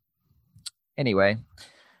anyway,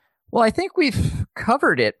 well, I think we've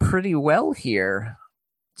covered it pretty well here.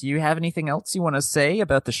 Do you have anything else you want to say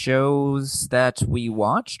about the shows that we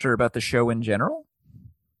watched or about the show in general?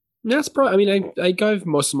 That's probably, I mean, I gave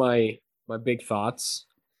most of my big thoughts.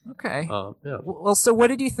 Okay. Yeah. Well, so what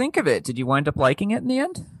did you think of it? Did you wind up liking it in the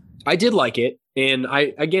end? I did like it. And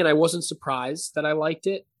I wasn't surprised that I liked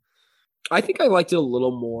it. I think I liked it a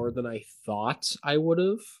little more than I thought I would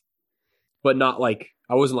have, but not like,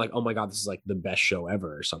 I wasn't like, oh my God, this is like the best show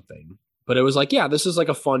ever or something. But it was like, yeah, this is like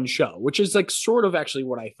a fun show, which is like sort of actually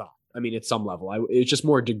what I thought. I mean, at some level, it's just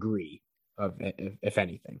more degree of, if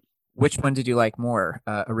anything. Which one did you like more,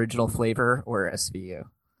 original flavor or SVU?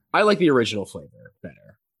 I like the original flavor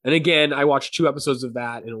better. And again, I watched 2 episodes of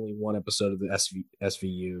that and only 1 episode of the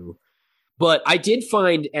SVU. But I did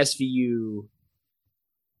find SVU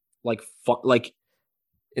like fun, like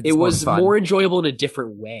it was more enjoyable in a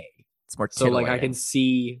different way. It's more so like I can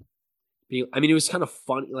see being. I mean, it was kind of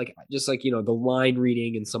fun, like just like the line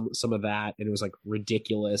reading and some of that, and it was like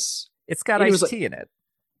ridiculous. It's got Ice-T in it,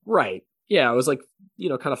 right? Yeah, it was like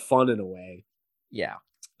kind of fun in a way. Yeah.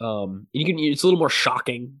 It's a little more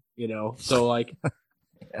shocking, So like,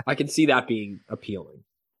 yeah. I can see that being appealing.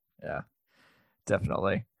 Yeah,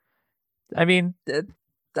 definitely. I mean,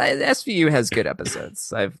 SVU has good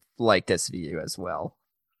episodes. I've liked SVU as well.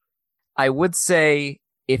 I would say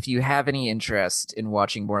if you have any interest in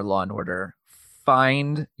watching more Law and Order,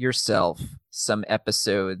 find yourself some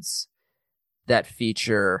episodes that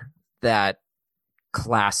feature that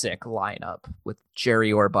classic lineup with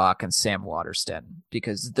Jerry Orbach and Sam Waterston,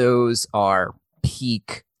 because those are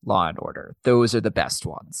peak Law and Order. Those are the best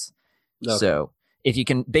ones. Okay. So if you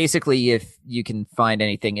can find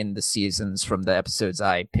anything in the seasons from the episodes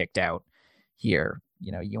I picked out here,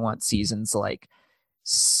 you want seasons like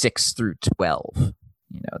 6 through 12.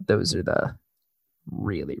 Those are the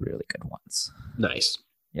really, really good ones. Nice.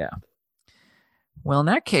 Yeah. Well, in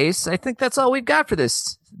that case, I think that's all we've got for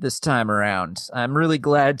this time around. I'm really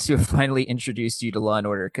glad to have finally introduced you to Law and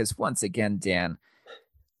Order, because once again, Dan,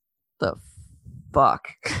 the fuck.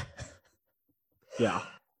 Yeah.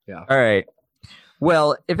 All right.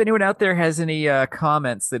 Well, if anyone out there has any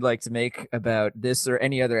comments they'd like to make about this or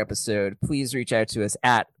any other episode, please reach out to us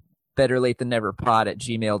at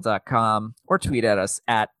betterlatethanneverpod@gmail.com or tweet at us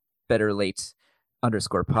at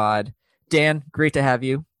betterlate_pod. Dan, great to have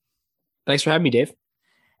you. Thanks for having me, Dave.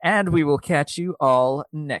 And we will catch you all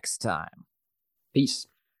next time. Peace.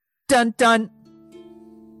 Dun dun.